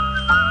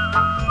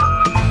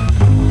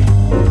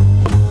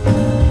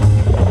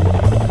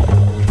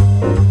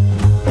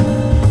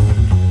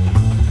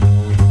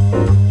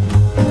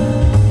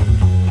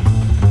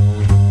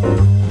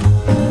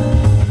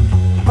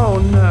 Oh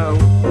no.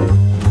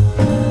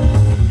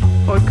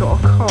 I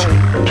got a cold.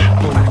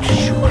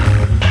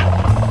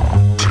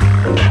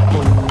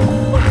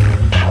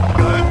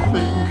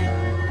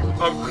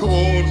 I'm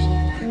cold.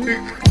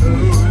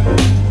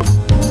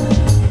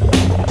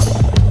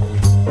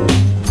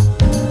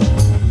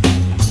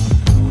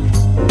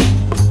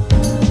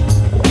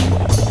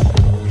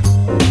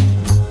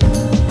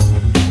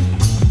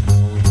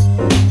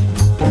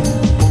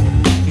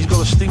 He's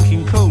got a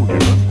stinking cold, you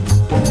know.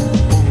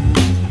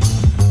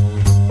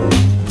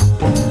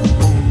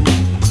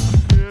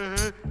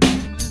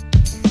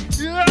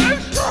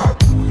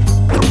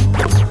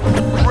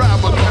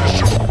 Grab a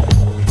tissue.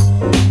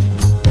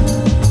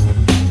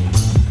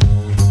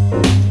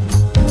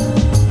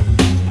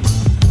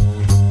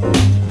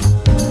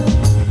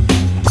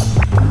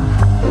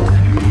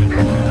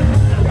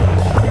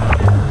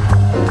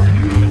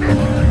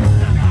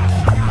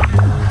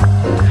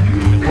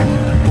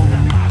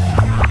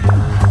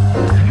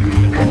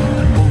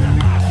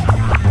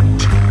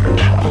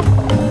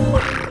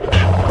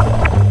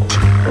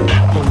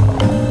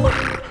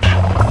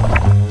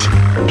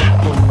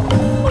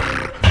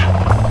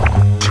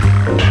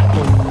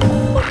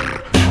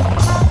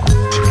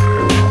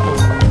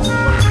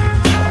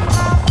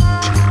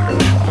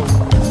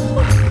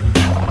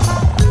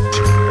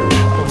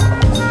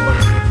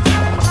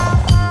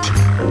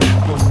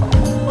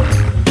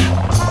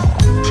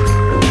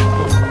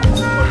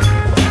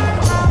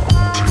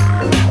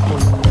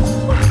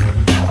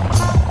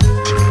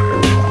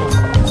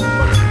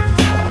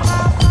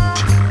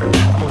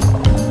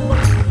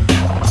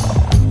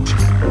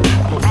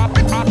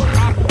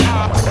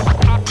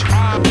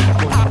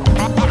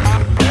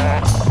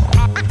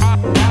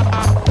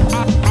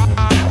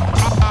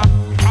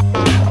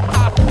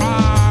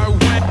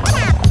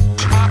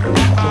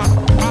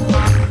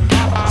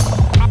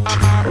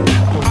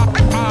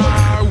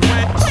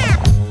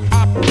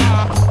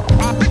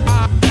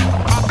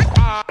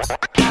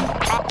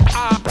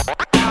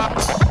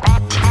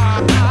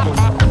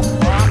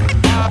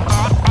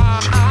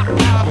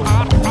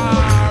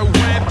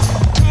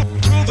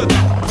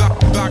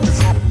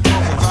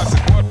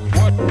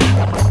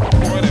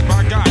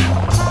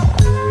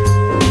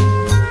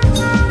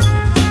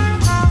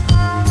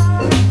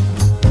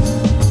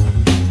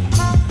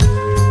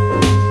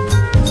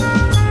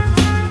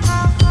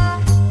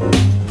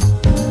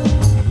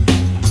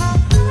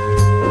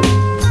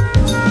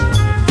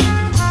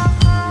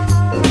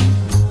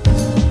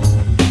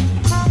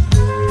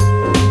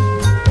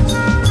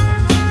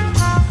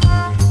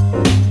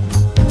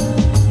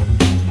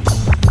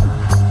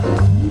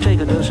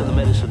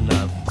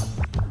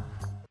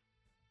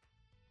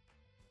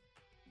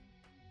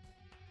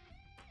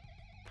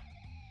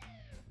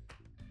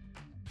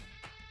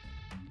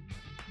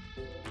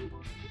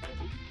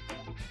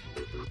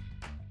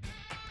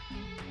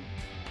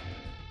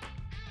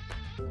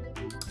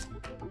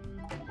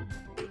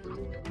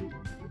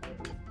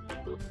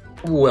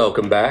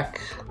 Welcome back.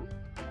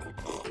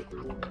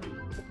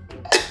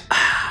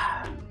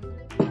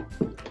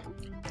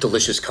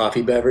 Delicious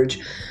coffee beverage.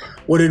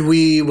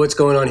 What's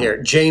going on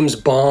here? James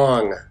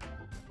Bong,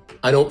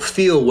 I Don't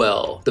Feel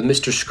Well. The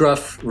Mr.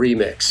 Scruff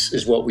remix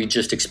is what we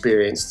just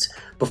experienced.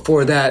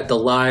 Before that, The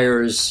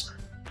Liars,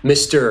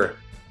 Mr.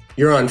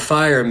 You're on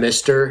Fire,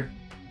 Mister,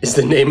 is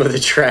the name of the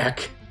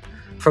track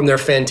from their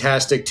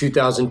fantastic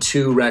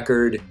 2002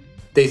 record.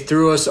 They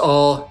Threw Us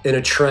All in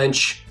a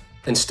Trench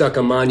and Stuck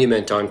a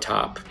Monument on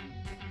Top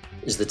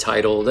is the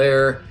title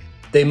there.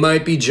 They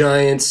Might Be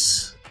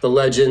Giants, the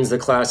legends, the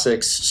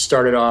classics,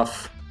 started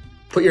off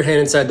Put Your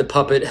Hand Inside the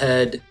Puppet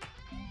Head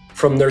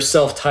from their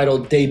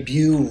self-titled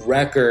debut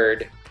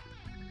record,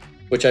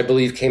 which I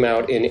believe came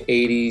out in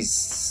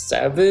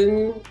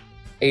 87,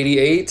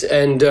 88.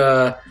 And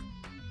I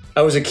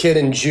was a kid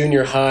in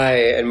junior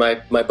high, and my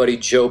buddy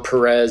Joe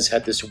Perez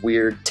had this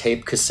weird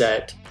tape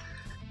cassette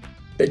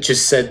that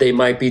just said They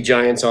Might Be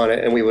Giants on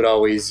it, and we would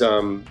always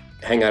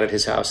hang out at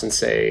his house and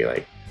say,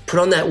 like, put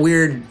on that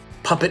weird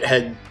Puppet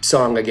Head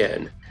song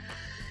again.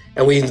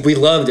 And we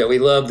loved it. We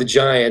loved the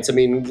Giants. I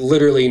mean,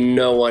 literally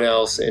no one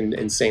else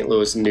in St.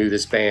 Louis knew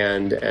this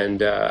band.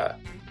 And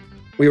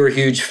we were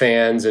huge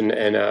fans and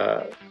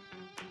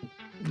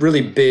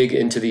really big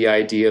into the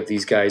idea of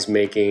these guys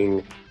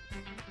making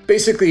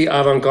basically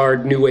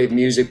avant-garde new wave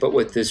music, but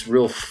with this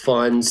real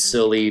fun,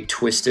 silly,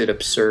 twisted,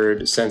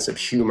 absurd sense of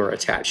humor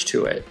attached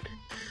to it.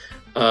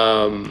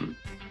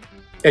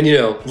 And, you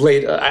know,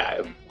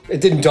 it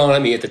didn't dawn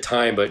on me at the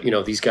time, but, you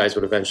know, these guys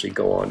would eventually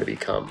go on to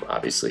become,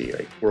 obviously,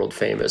 like, world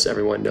famous.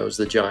 Everyone knows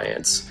the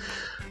Giants.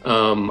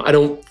 I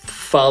don't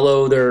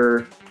follow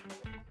their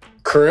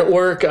current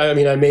work. I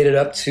mean, I made it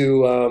up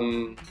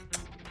to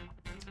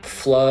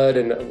Flood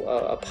and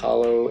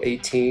Apollo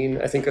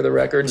 18, I think are the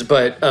records.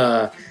 But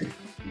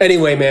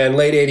anyway, man,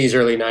 late 80s,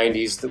 early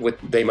 90s,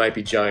 They Might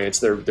Be Giants.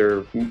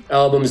 Their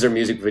albums, their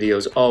music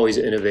videos, always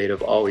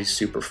innovative, always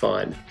super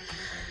fun.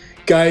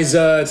 Guys,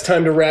 it's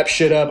time to wrap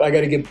shit up. I got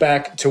to get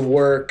back to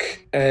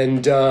work,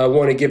 and I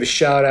want to give a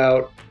shout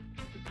out,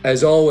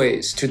 as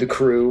always, to the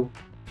crew.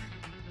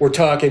 We're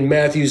talking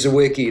Matthew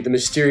Zawicki, the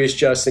mysterious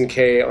Justin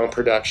K on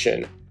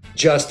production.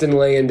 Justin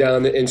laying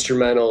down the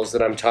instrumentals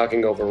that I'm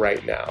talking over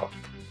right now.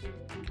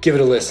 Give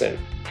it a listen.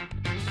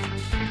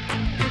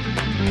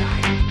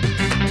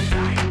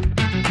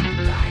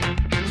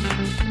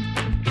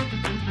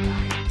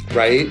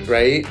 Right?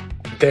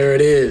 There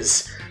it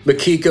is.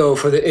 Makiko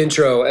for the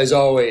intro, as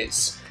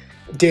always.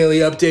 Daily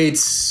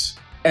updates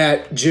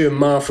at Jim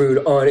Mahfood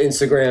on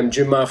Instagram,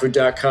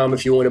 jimmahfood.com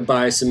if you want to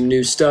buy some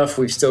new stuff.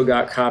 We've still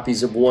got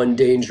copies of One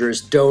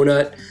Dangerous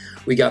Donut.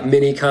 We got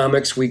mini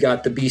comics. We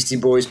got the Beastie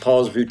Boys,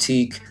 Paul's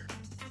Boutique,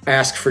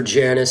 Ask for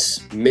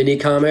Janice mini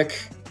comic.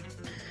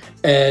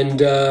 And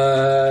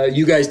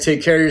you guys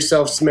take care of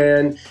yourselves,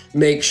 man.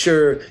 Make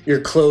sure your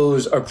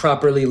clothes are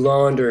properly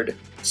laundered,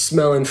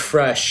 smelling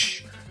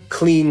fresh,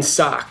 clean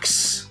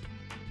socks.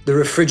 The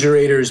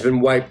refrigerator's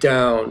been wiped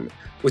down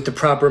with the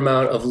proper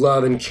amount of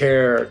love and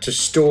care to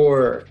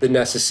store the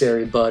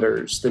necessary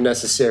butters, the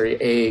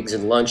necessary eggs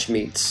and lunch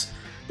meats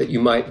that you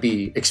might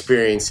be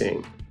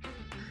experiencing.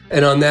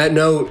 And on that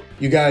note,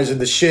 you guys are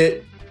the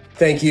shit.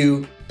 Thank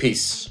you.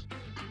 Peace.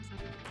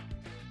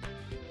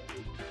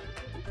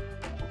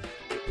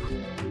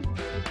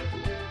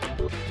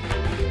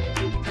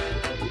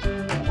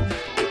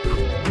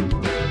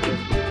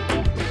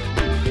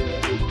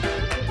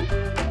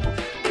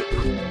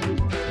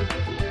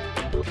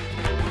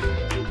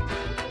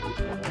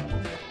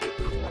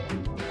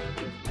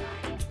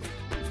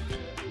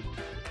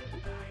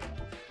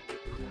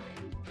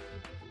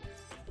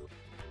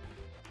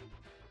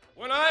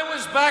 When I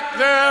was back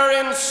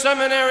there in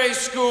seminary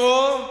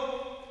school,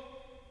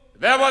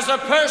 there was a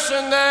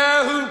person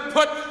there who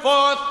put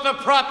forth the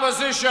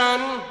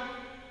proposition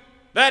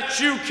that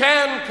you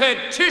can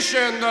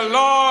petition the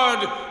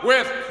Lord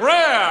with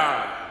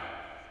prayer.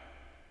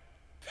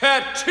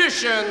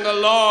 Petition the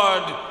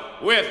Lord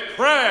with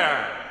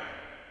prayer.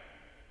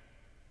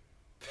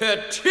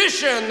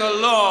 Petition the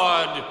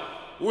Lord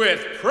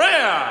with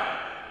prayer.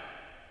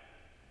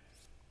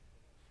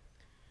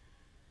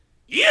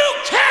 You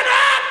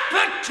cannot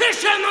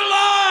petition the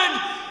Lord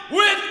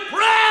with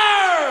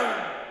prayer.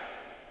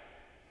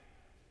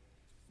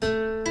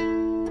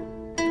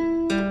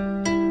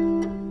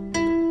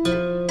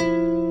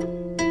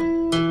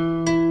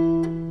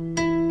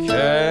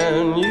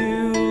 Can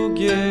you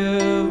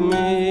give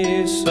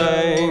me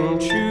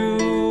sanctuary?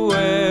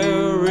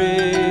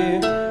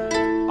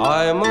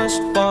 I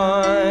must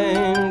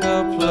find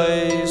a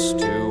place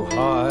to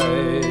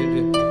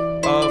hide,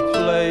 a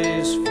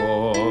place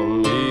for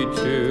me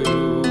to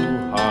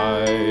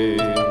hide.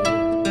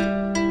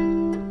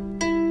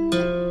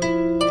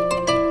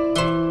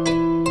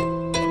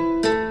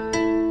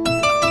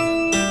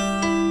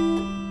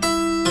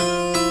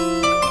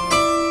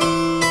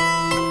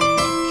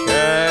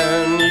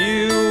 Can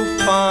you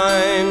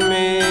find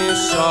me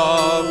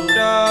soft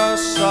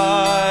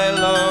asylum?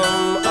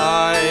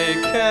 I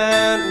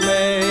can't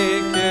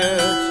make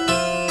it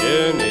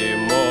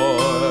anymore.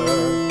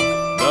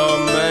 The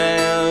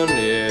man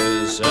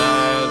is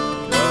at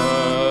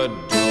the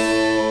door.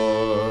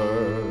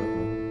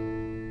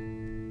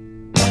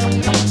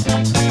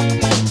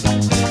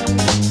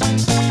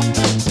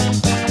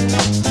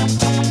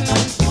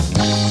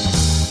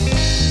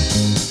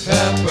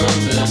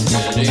 Peppermint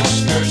mini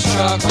skirts,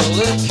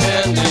 chocolate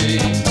candy,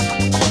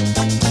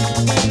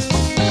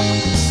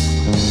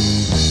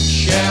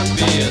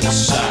 champion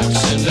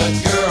socks, and a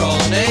girl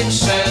named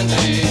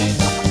Sandy.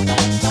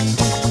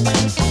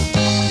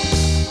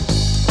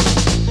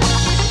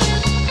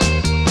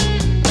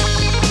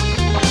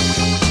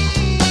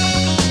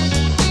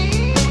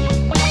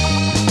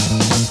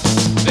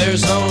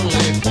 There's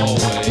only 4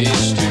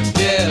 ways to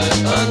get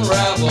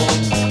unraveled.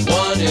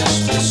 One is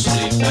to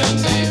sleep and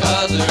the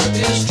other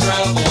is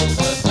travel.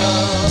 But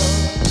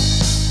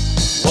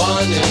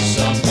one is a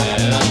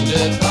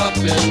bandit up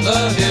in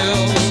the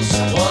hills.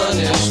 One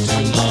is to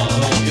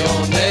love your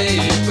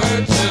neighbor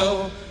till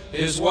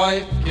his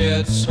wife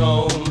gets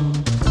home.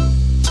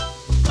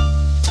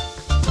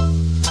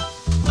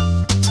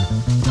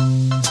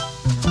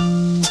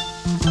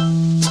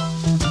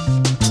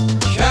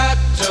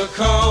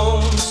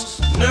 Catacombs,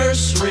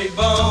 nursery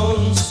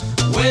bones,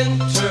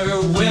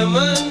 winter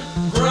women,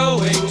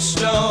 growing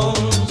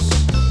stones,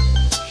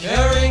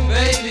 carrying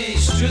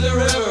babies to the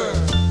river,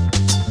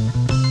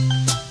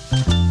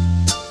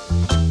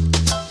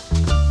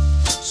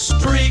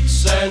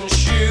 streets and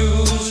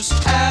shoes,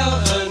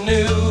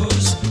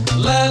 avenues,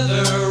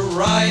 leather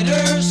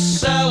riders,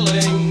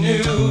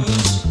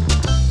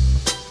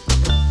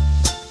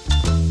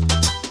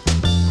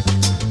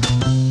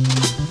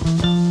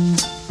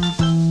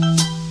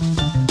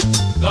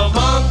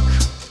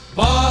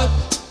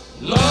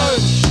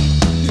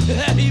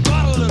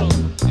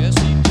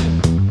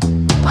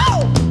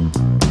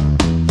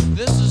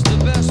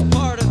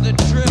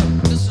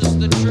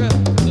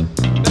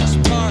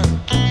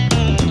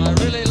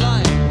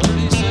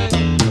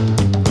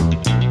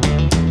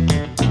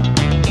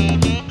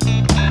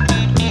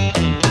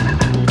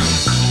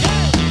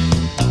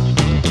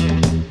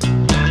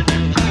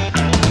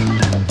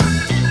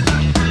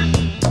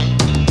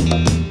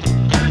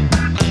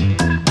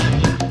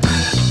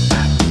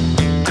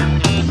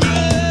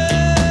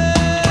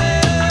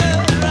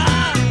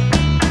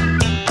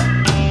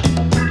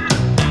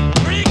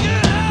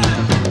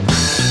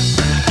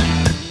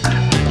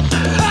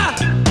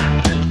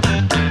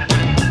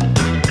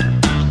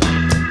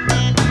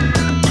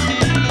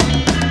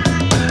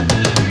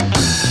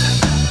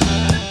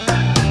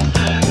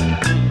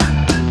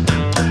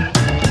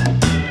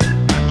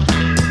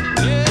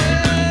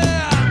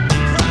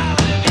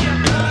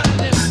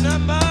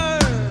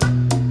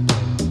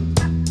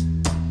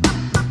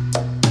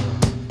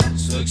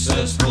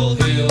 successful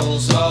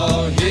hills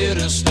are here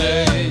to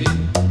stay.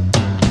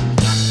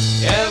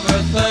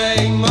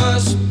 Everything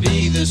must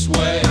be this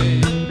way.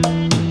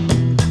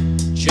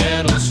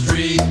 Channel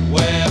Street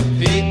where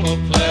people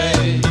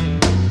play.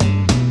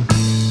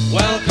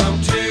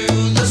 Welcome to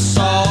the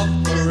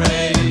soft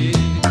parade.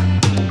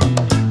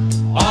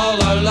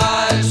 All our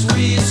lives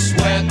we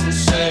sweat and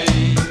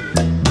save,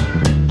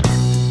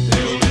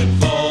 building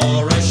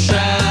for a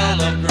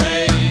shallow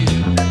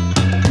grave.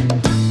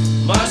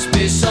 Must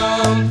be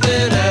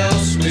something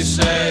else we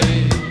say,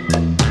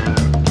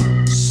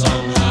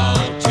 somehow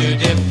to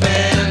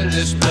defend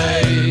this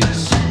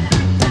place.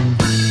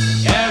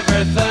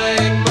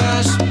 Everything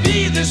must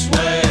be this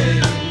way.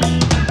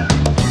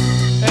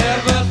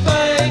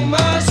 Everything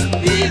must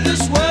be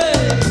this way.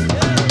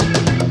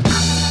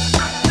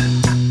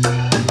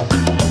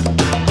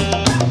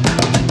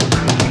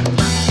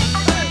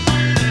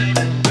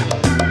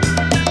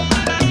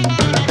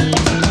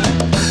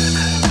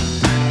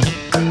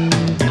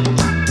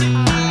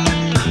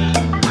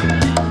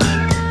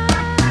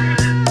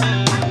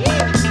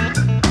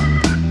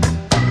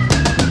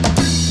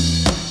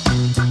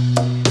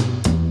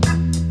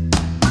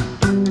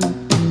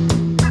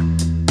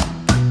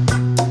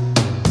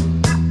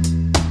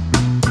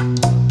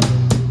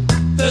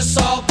 The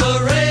salt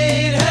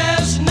parade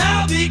has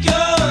now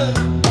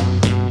begun.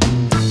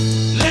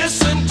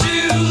 Listen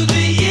to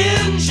the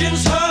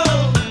engines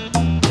hum.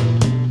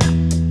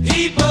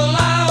 People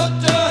out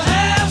to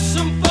have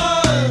some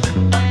fun.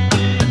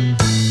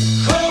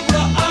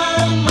 Cobra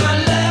on my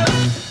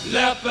left,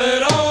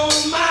 leopard on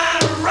my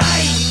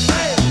right.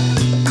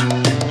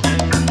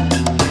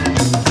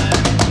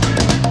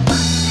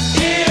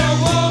 Here a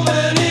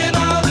woman in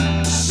a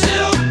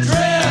silk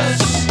dress,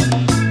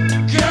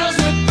 girls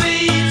with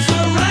beads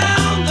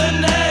around the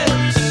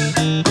necks.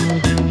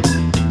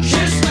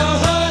 Kiss the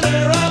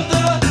hunter of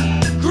the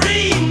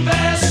green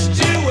vest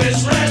to his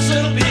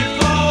recipe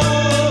for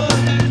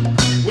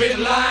with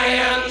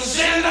lions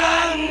in the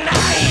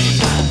night.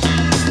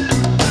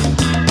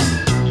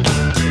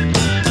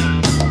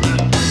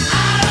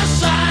 Out of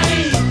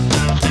sight,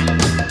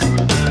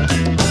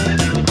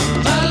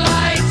 the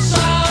lights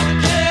are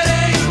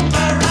getting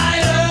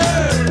brighter.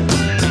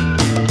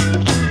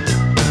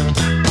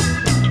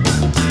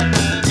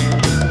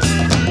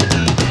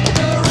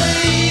 The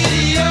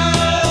radio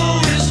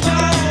is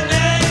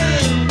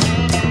moaning,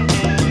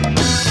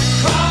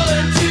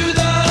 calling to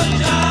the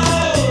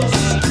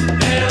dogs.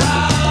 There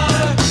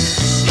are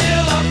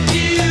still a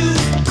few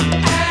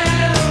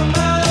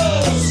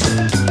animals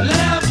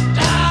left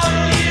out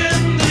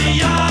in the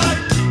yard,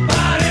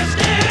 but it's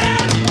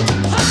getting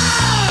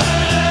harder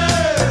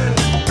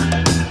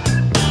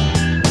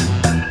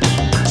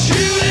to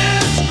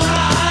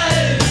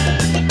describe.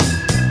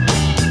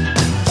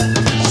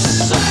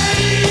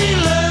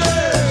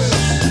 Sailors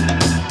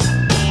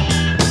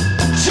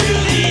to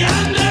the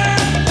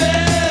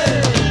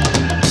underbed.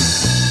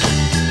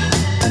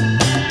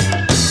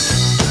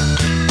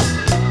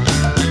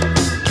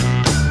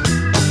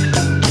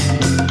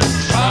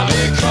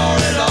 Tropic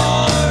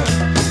corridor,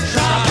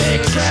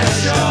 tropic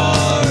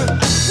treasure.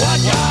 What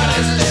God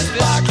is this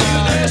block to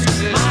this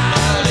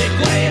mild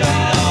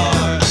equator?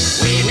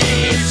 We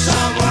need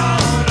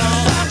someone or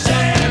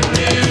something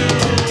new,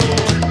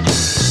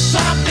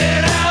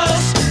 something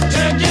else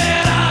to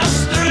get us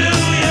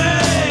through,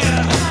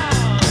 yeah.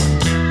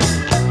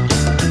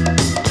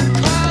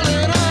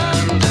 Crawling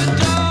on the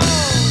door,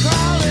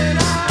 crawling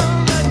on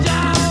the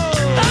door.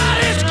 That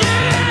is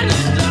getting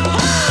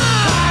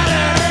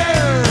harder.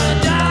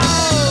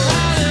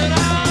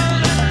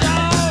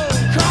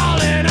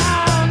 Crawling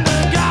on the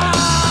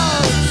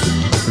gods.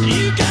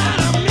 You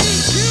gotta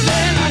meet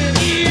them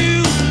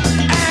new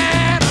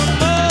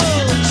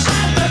animals.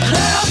 The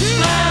club's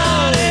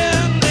loud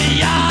in the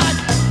yard,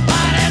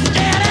 but it's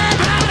getting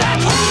harder.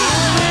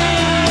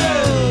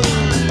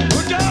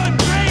 We're doing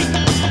great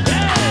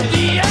at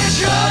the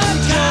edge of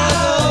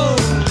town.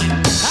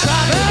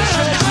 Tropic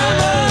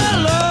treasure.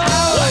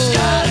 What's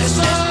got us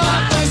this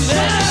block to this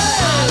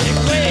mild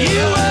equator?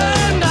 You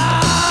and I,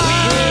 we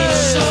need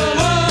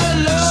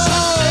someone,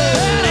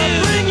 something to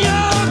bring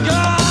your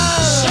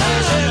guns,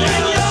 something to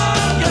bring your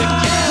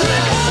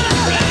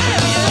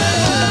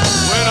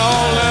When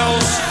all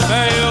else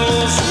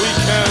fails, we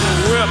can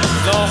whip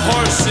the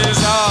horses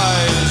out.